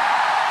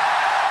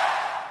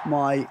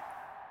 My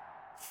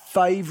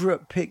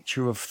favourite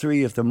picture of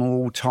three of them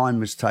all time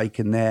was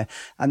taken there,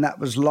 and that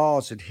was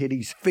Lars had hit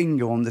his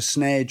finger on the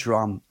snare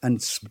drum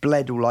and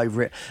bled all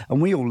over it,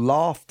 and we all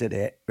laughed at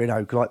it,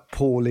 like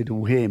poor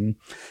little him.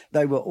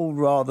 They were all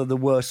rather the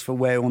worse for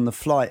wear on the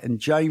flight, and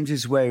James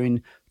is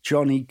wearing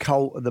Johnny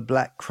Colt of the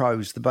Black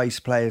Crowes, the bass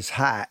player's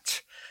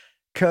hat.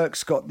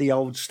 Kirk's got the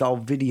old style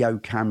video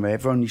camera,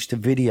 everyone used to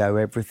video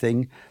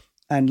everything.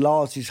 And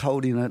Lars is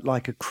holding it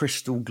like a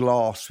crystal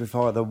glass with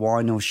either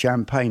wine or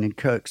champagne, and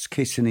Kirk's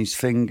kissing his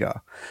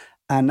finger.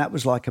 And that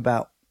was like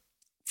about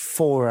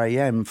 4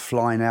 a.m.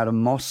 flying out of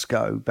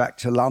Moscow back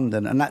to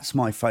London. And that's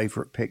my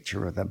favourite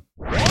picture of them.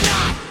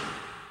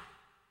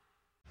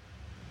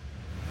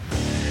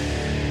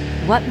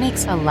 What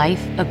makes a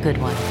life a good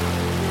one?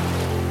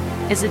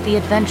 Is it the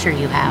adventure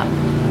you have?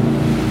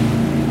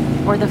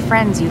 Or the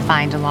friends you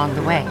find along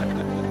the way?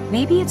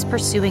 Maybe it's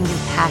pursuing your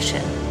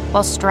passion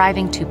while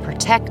striving to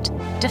protect,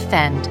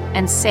 defend,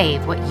 and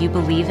save what you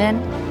believe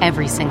in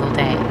every single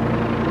day.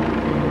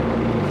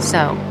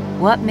 So,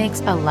 what makes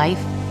a life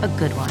a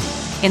good one?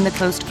 In the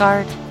Coast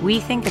Guard,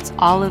 we think it's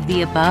all of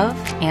the above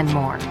and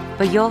more,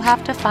 but you'll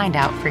have to find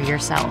out for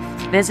yourself.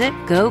 Visit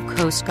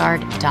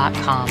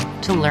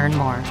gocoastguard.com to learn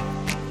more.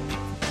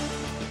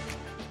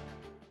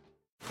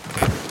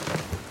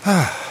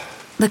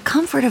 The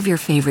comfort of your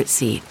favorite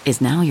seat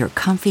is now your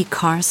comfy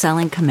car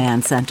selling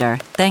command center,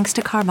 thanks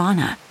to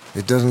Carvana.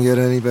 It doesn't get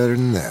any better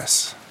than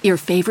this. Your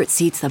favorite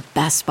seat's the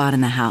best spot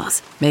in the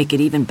house. Make it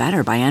even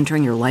better by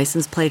entering your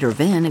license plate or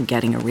VIN and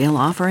getting a real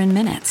offer in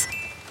minutes.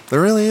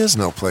 There really is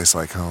no place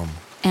like home.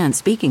 And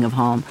speaking of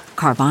home,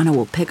 Carvana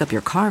will pick up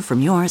your car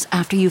from yours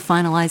after you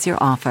finalize your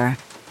offer.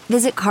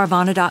 Visit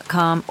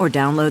Carvana.com or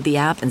download the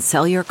app and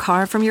sell your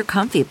car from your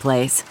comfy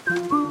place.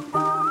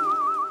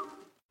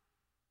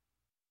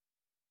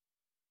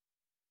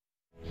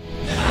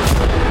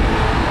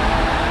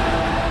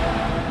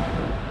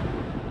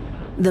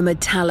 The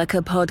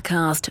Metallica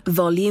Podcast,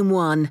 Volume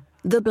 1,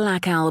 The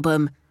Black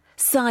Album.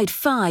 Side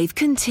 5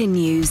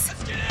 continues.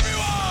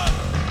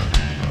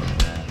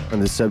 On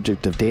the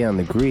subject of Day on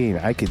the Green,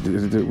 I could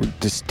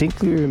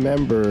distinctly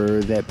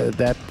remember that at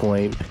that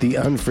point, The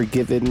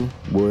Unforgiven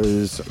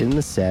was in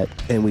the set,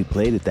 and we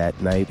played it that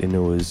night, and it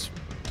was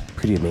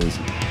pretty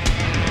amazing.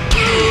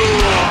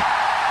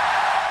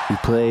 We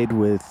played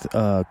with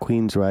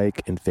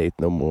Queensryche and Faith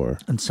No More.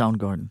 And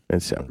Soundgarden.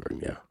 And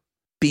Soundgarden, yeah.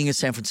 Being a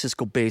San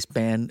Francisco-based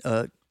band,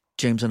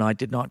 James and I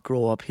did not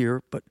grow up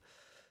here, but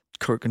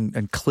Kirk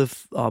and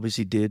Cliff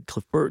obviously did,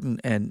 Cliff Burton,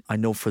 and I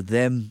know for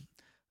them,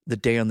 the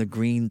Day on the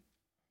Green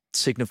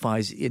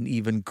signifies an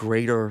even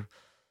greater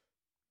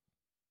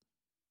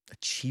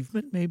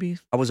achievement, maybe?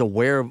 I was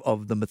aware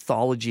of the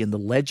mythology and the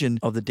legend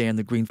of the Day on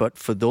the Green, but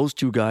for those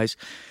two guys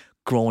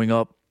growing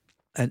up,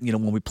 and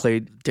when we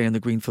played Day on the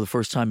Green for the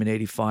first time in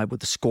 '85 with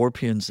the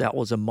Scorpions, that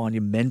was a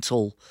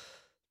monumental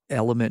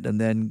element,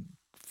 and then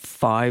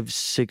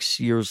 5-6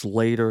 years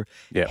later,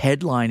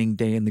 headlining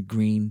Day in the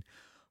Green.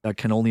 I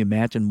can only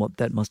imagine what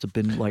that must have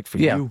been like for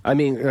you. I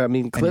mean,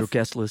 Cliff, your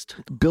guest list.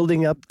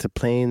 Building up to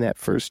playing that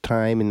first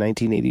time in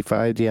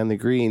 1985, Day on the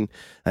Green.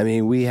 I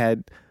mean, we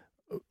had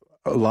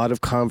a lot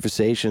of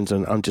conversations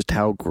on just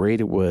how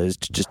great it was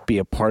to just be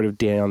a part of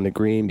Day on the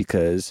Green,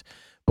 because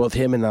both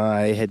him and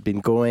I had been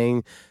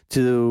going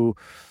to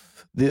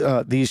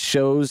these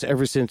shows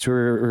ever since we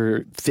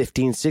were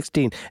 15,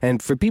 16.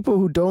 And for people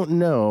who don't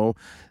know,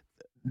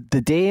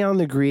 the Day on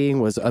the Green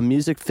was a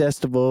music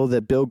festival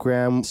that Bill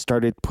Graham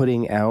started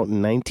putting out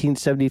in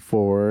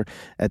 1974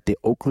 at the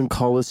Oakland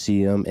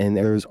Coliseum, and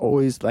there was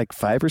always like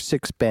 5 or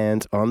 6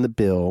 bands on the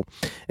bill.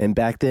 And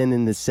back then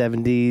in the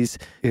 70s,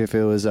 if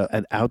it was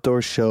an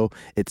outdoor show,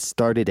 it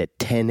started at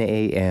 10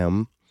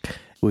 a.m.,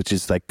 which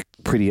is like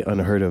pretty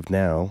unheard of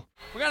now.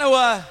 We're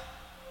gonna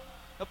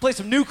play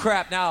some new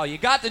crap now. You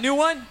got the new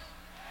one?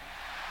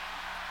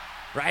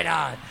 Right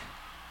on.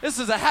 This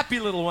is a happy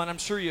little one I'm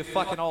sure you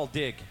fucking all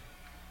dig.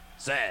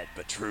 Sad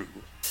but true.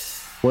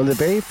 One of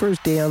the very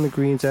first Day on the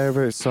Greens I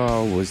ever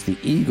saw was the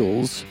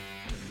Eagles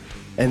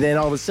And then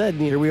all of a sudden,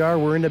 here we are,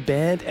 we're in a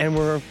band and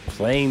we're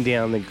playing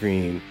Down the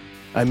Green.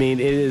 I mean,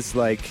 it is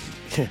like,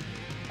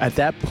 at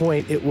that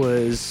point, it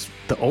was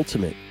the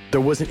ultimate.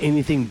 There wasn't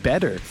anything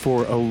better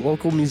for a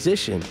local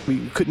musician.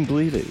 We couldn't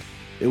believe it.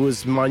 It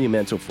was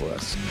monumental for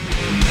us.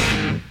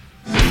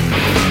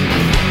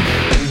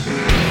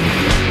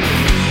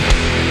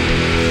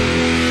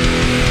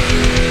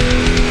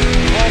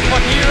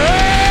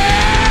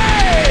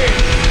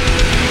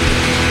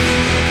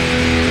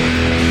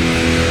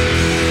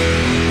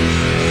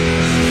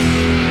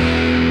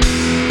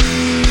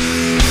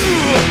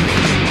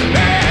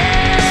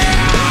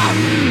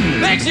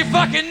 Makes you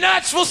fucking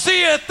nuts. We'll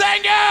see you.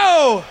 Thank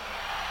you.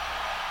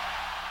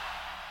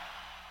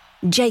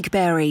 Jake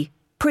Berry,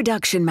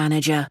 production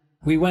manager.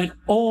 We went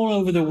all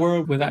over the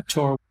world with that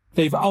tour.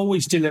 They've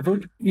always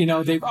delivered. You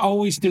know, they've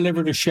always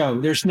delivered a show.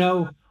 There's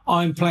no,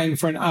 I'm playing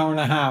for an hour and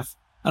a half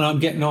and I'm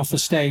getting off the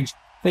stage.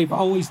 They've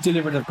always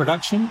delivered a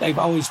production. They've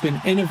always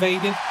been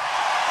innovative.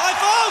 Hi,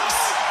 folks.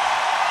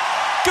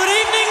 Good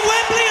evening,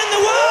 Wembley and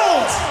the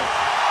world.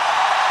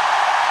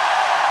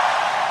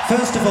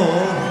 First of all,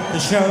 the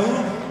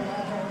show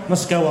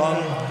must go on,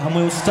 and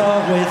we'll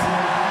start with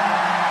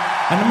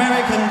an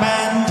American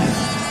band,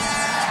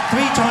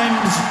 3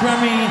 times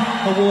Grammy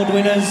Award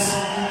winners.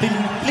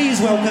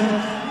 Please welcome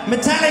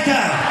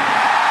Metallica.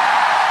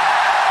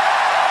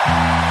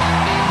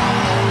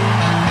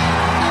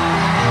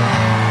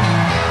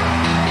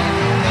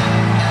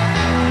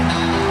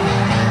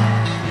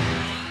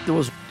 There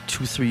was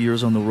 2-3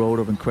 years on the road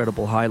of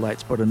incredible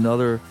highlights, but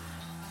another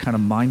kind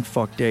of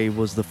mindfuck day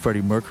was the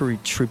Freddie Mercury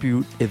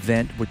tribute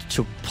event, which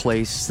took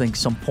place, I think,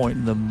 some point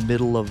in the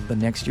middle of the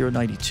next year,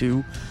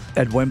 92,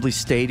 at Wembley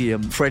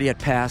Stadium. Freddie had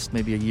passed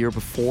maybe a year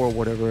before or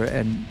whatever,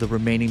 and the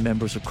remaining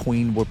members of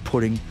Queen were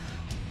putting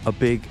a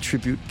big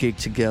tribute gig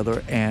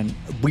together, and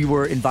we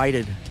were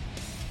invited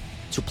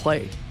to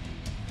play.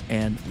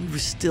 And we were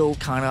still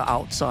kind of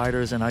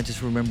outsiders, and I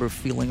just remember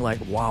feeling like,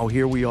 wow,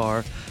 here we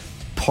are,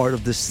 part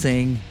of this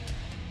thing.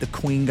 The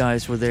Queen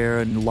guys were there,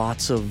 and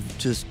lots of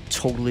just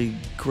totally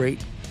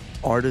great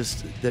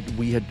artists that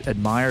we had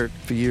admired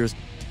for years.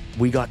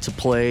 We got to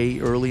play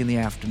early in the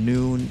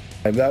afternoon.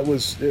 And that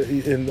was,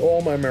 in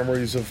all my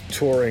memories of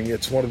touring,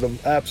 it's one of the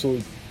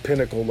absolute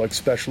pinnacle, like,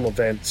 special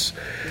events.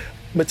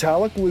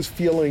 Metallica was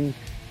feeling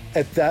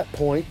at that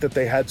point that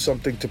they had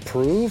something to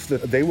prove,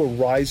 that they were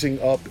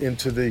rising up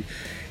into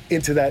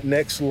that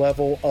next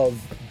level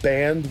of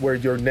band where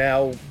you're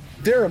now,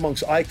 they're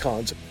amongst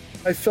icons.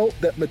 I felt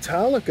that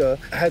Metallica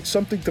had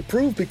something to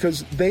prove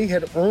because they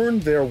had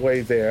earned their way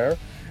there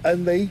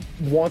and they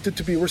wanted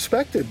to be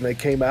respected, and they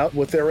came out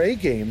with their A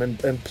game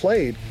and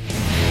played.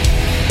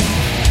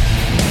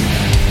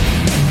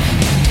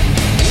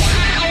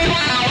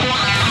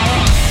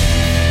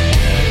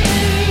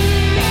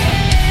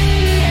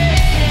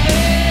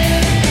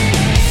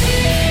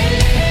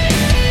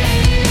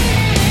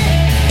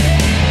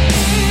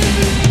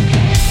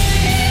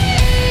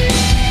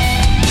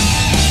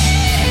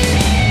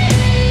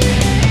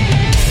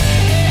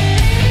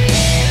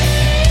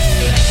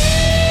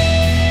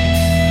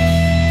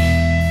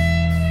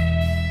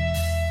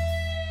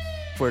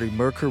 Freddie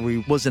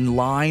Mercury was in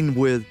line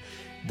with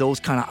those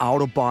kind of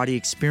out-of-body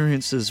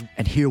experiences,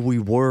 and here we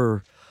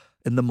were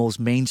in the most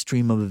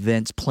mainstream of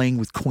events, playing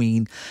with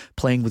Queen,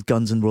 playing with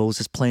Guns N'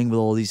 Roses, playing with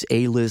all these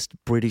A-list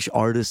British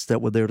artists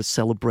that were there to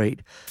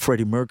celebrate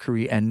Freddie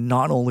Mercury. And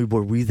not only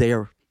were we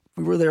there,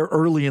 we were there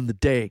early in the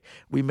day.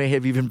 We may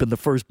have even been the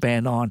first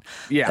band on.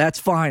 Yeah. That's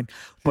fine.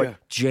 But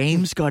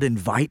James got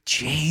invited.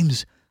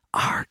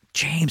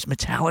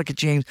 Metallica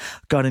James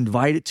got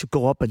invited to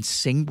go up and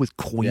sing with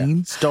Queen.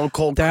 Yeah. Stone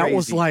Cold That crazy.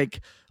 was like,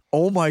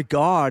 oh my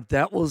God.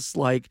 That was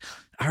like,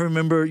 I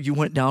remember you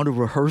went down to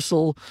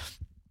rehearsal.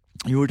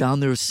 You were down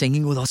there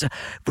singing with us.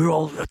 We were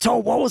all,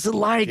 Tony, what was it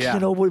like? Yeah.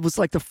 You know, it was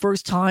like the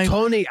first time.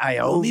 Tony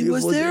Iommi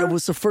was there? It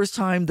was the first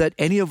time that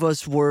any of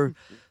us were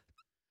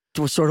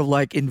sort of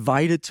like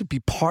invited to be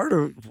part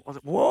of,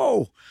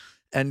 whoa.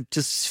 And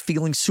just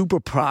feeling super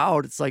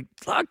proud. It's like,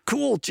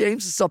 cool,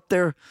 James is up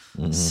there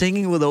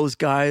singing with those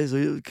guys.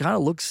 It kind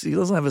of looks, he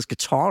doesn't have his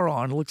guitar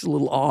on. It looks a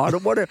little odd or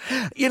whatever,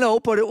 you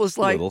know, but it was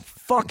like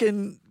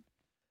fucking,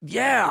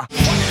 yeah. Walking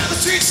down the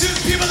street,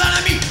 shooting people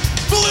out of me.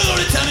 Fully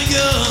loaded Tommy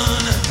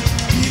gun.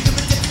 Here come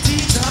the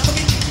deputy, trying to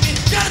fucking get me.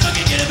 Gotta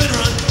fucking get up and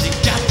run. They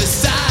got the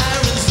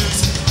sirens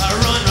loose. I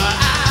run right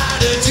out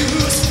of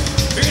juice.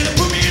 They're gonna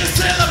put me in a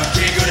cell if I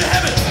can't go to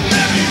heaven.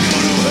 Let me go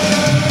to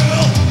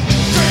hell.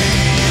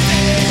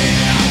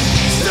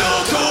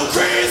 Stone cold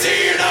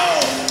crazy, you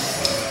know.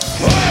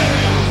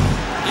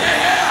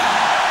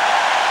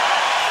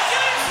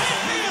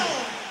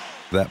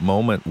 That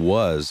moment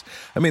was,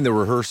 I mean, the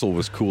rehearsal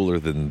was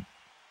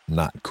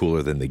not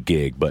cooler than the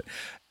gig, but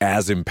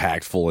as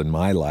impactful in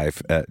my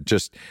life,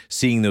 just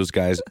seeing those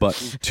guys, but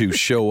to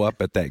show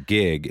up at that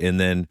gig and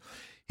then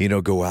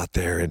go out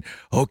there and,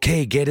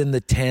 okay, get in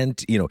the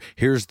tent.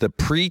 Here's the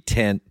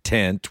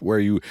tent where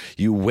you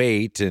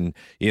wait, and,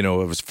 it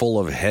was full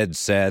of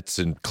headsets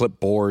and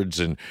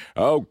clipboards and,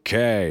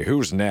 okay,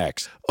 who's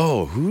next?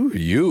 Oh, who are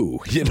you?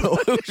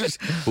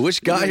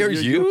 Which guy are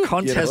you?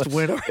 Contest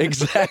winner.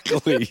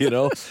 Exactly.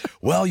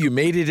 Well, you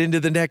made it into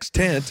the next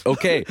tent.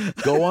 Okay,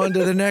 go on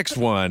to the next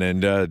one.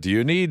 And do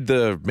you need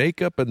the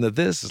makeup and the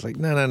this? It's like,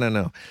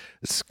 no.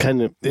 It's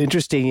kind of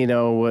interesting,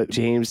 what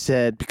James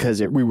said,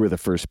 because we were the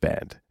first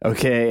band.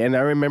 Okay. And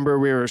I remember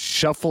we were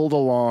shuffled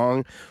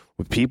along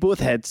with people with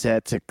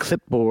headsets and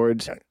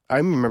clipboards. I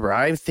remember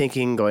I'm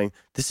thinking, going,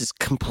 this is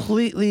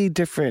completely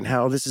different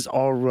how this is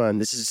all run.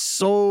 This is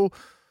so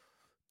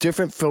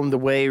different from the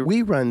way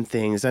we run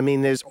things. I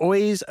mean, there's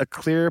always a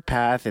clear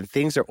path and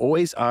things are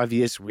always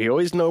obvious. We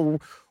always know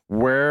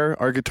where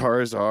our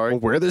guitars are,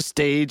 where the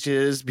stage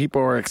is.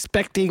 People are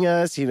expecting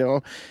us,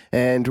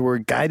 and we're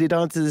guided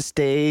onto the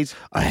stage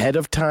ahead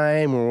of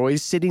time. We're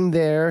always sitting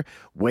there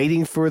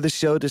waiting for the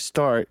show to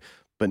start.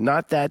 But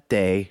not that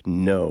day,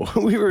 no.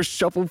 We were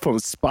shuffled from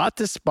spot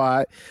to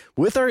spot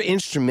with our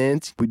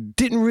instruments. We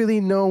didn't really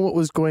know what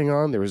was going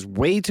on. There was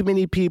way too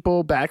many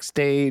people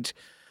backstage,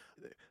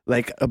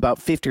 like about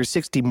 50 or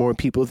 60 more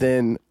people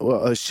than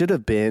should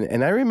have been.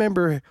 And I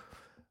remember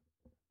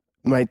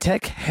my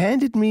tech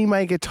handed me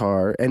my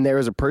guitar, and there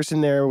was a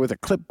person there with a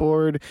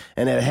clipboard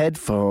and a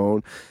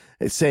headphone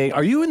saying,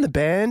 "Are you in the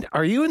band?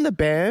 Are you in the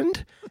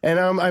band?" And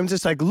I'm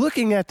just like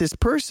looking at this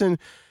person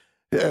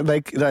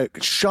like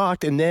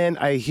shocked, and then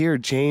I hear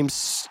James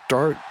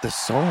start the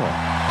song.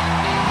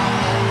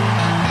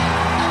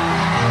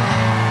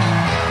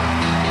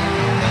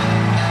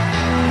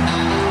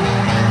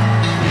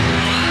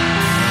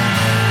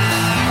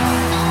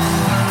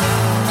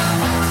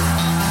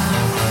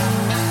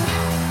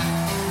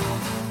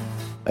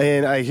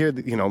 And I hear,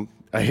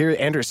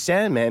 Enter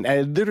Sandman.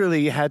 I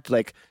literally had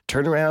to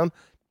turn around,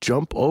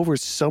 jump over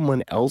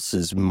someone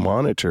else's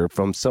monitor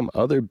from some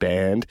other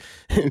band,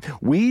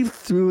 weave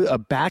through a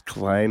back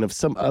line of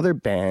some other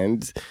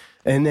band,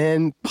 and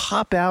then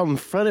pop out in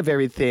front of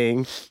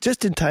everything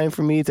just in time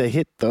for me to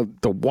hit the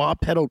wah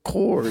pedal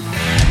chord.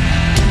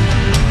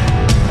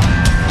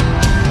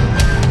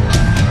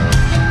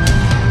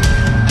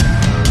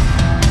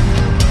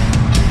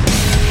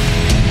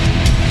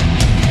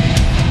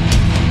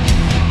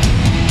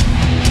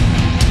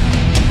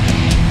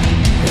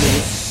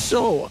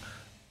 So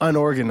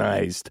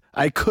unorganized.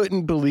 I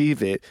couldn't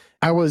believe it.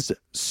 I was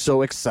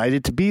so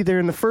excited to be there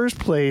in the first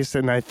place.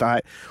 And I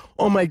thought,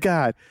 oh my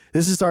God,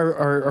 this is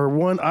our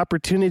one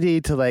opportunity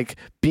to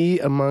be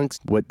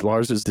amongst what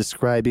Lars was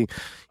describing,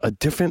 a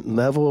different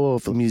level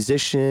of a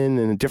musician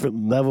and a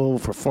different level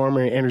of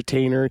performer,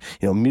 entertainer,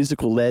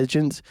 musical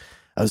legends.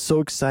 I was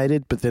so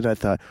excited, but then I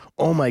thought,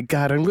 oh my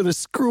God, I'm going to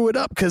screw it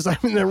up because I'm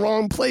in the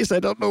wrong place. I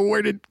don't know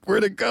where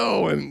to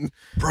go. And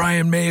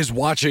Brian May is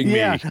watching me.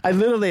 Yeah, I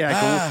literally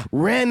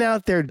ran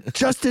out there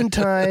just in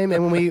time,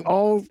 and we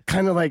all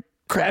kind of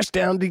crashed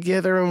down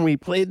together, and we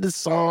played the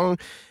song,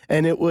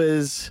 and it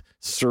was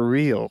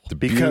surreal. The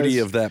beauty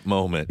of that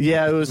moment.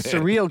 Yeah, it was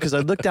surreal because I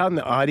looked out in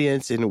the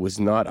audience, and it was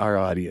not our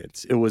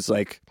audience. It was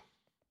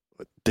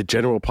the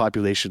general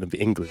population of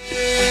England.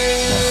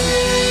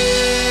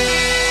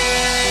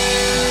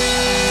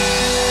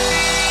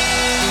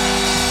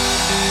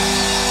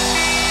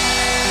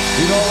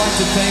 We'd all like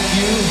to thank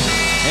you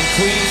and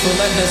Queen for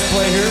letting us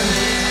play here.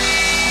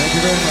 Thank you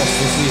very much.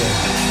 We'll see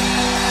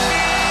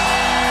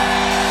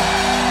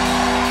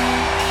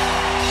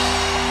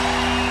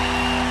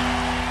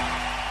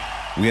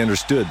you. We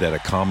understood that a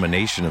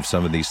combination of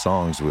some of these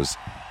songs was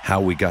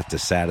how we got to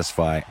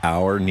satisfy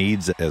our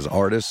needs as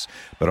artists,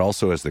 but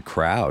also as the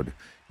crowd,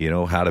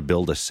 how to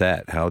build a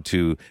set, how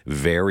to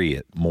vary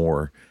it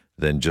more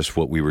than just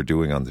what we were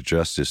doing on the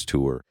Justice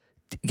tour.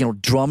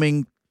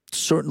 Drumming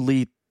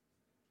certainly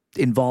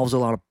involves a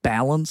lot of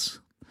balance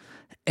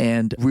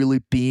and really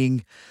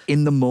being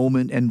in the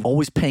moment and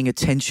always paying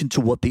attention to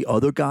what the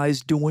other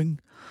guy's doing.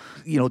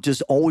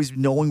 Just always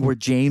knowing where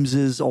James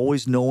is,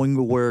 always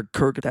knowing where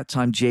Kirk, at that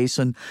time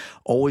Jason,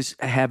 always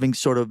having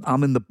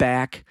I'm in the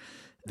back,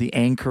 the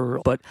anchor.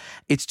 But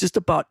it's just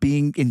about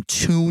being in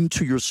tune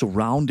to your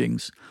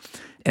surroundings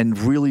and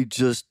really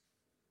just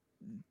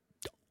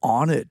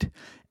on it.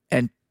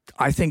 And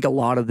I think a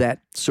lot of that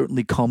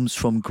certainly comes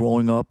from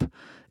growing up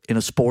in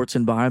a sports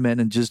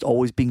environment and just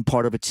always being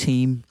part of a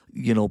team,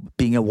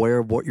 being aware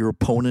of what your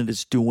opponent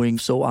is doing.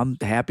 So I'm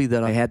happy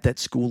that I had that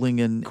schooling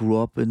and grew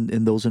up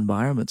in those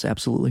environments.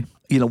 Absolutely.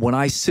 When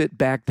I sit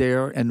back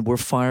there and we're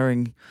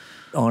firing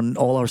on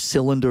all our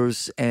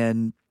cylinders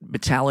and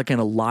Metallica in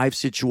a live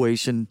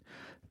situation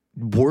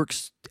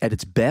works at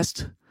its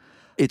best,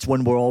 it's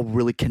when we're all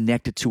really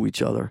connected to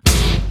each other.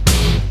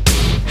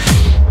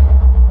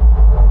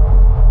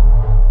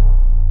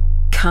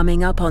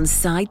 Coming up on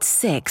Side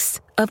 6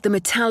 of the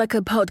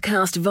Metallica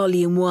Podcast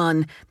Volume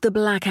 1, the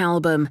Black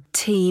Album,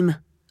 Team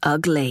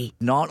Ugly.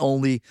 Not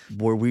only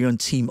were we on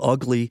Team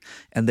Ugly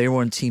and they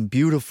were on Team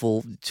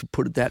Beautiful, to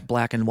put it that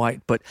black and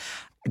white, but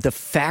the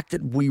fact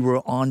that we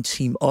were on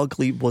Team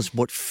Ugly was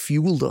what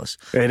fueled us.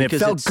 And it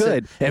Because felt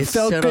good. It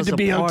felt set good us to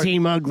be on apart.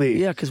 Team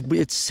Ugly. Yeah, because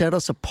it set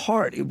us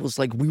apart. It was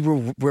like we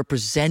were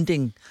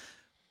representing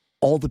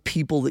all the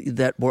people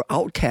that were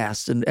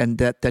outcasts and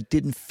that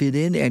didn't fit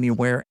in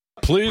anywhere.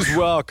 Please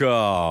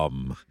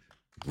welcome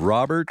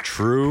Robert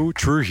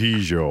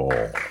Trujillo.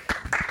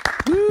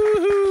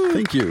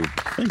 Thank you.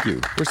 Thank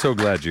you. We're so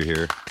glad you're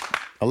here.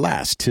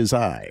 Alas, 'tis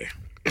I,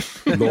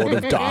 Lord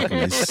of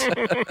Darkness,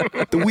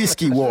 the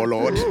Whiskey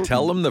Warlord.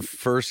 Tell them the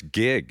first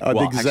gig.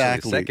 Well, exactly.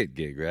 Actually, the second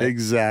gig, right?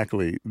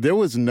 Exactly. There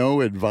was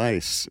no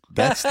advice.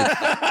 That's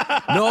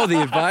the... No,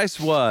 the advice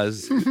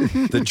was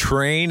the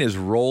train is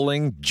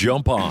rolling,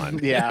 jump on.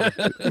 Yeah.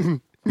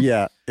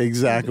 Yeah,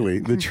 exactly.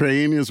 The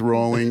train is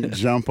rolling,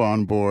 jump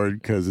on board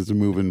because it's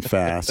moving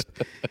fast.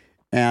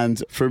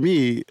 And for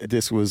me,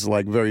 this was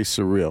like very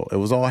surreal. It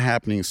was all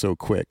happening so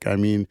quick. I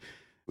mean,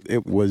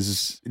 it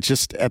was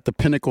just at the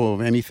pinnacle of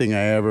anything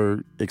I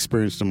ever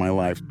experienced in my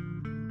life.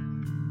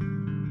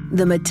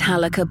 The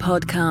Metallica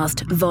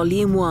Podcast,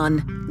 Volume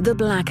 1, The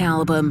Black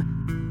Album.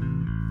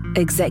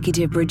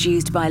 Executive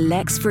produced by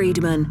Lex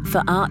Friedman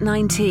for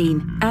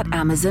Art19 at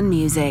Amazon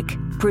Music.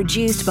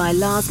 Produced by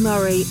Lars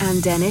Murray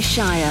and Dennis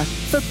Shire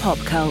for Pop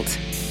Cult.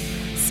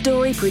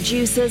 Story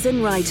producers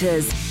and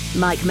writers,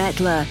 Mike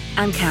Mettler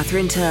and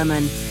Catherine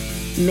Turman.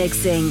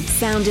 Mixing,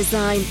 sound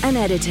design and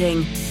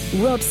editing,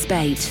 Rob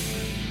Spate.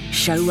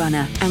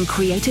 Showrunner and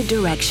creative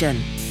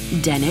direction,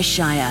 Dennis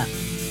Shire.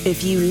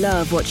 If you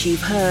love what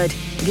you've heard,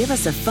 give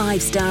us a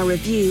 5-star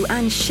review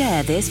and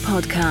share this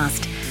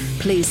podcast.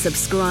 Please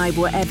subscribe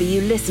wherever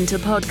you listen to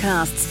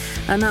podcasts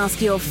and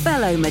ask your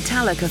fellow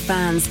Metallica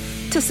fans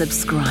to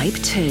subscribe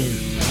too.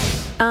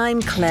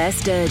 I'm Claire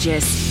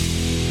Sturgis.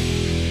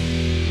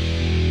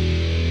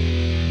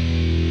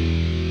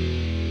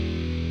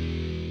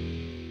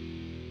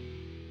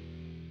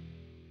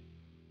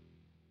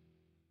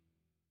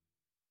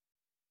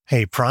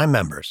 Hey, Prime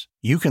members,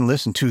 you can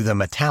listen to the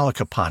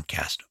Metallica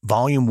Podcast,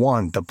 Volume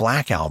 1, The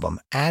Black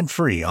Album,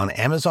 ad-free on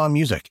Amazon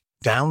Music.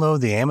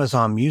 Download the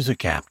Amazon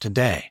Music app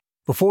today.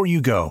 Before you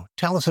go,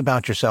 tell us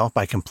about yourself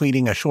by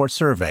completing a short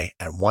survey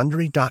at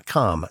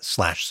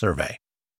Wondery.com/survey.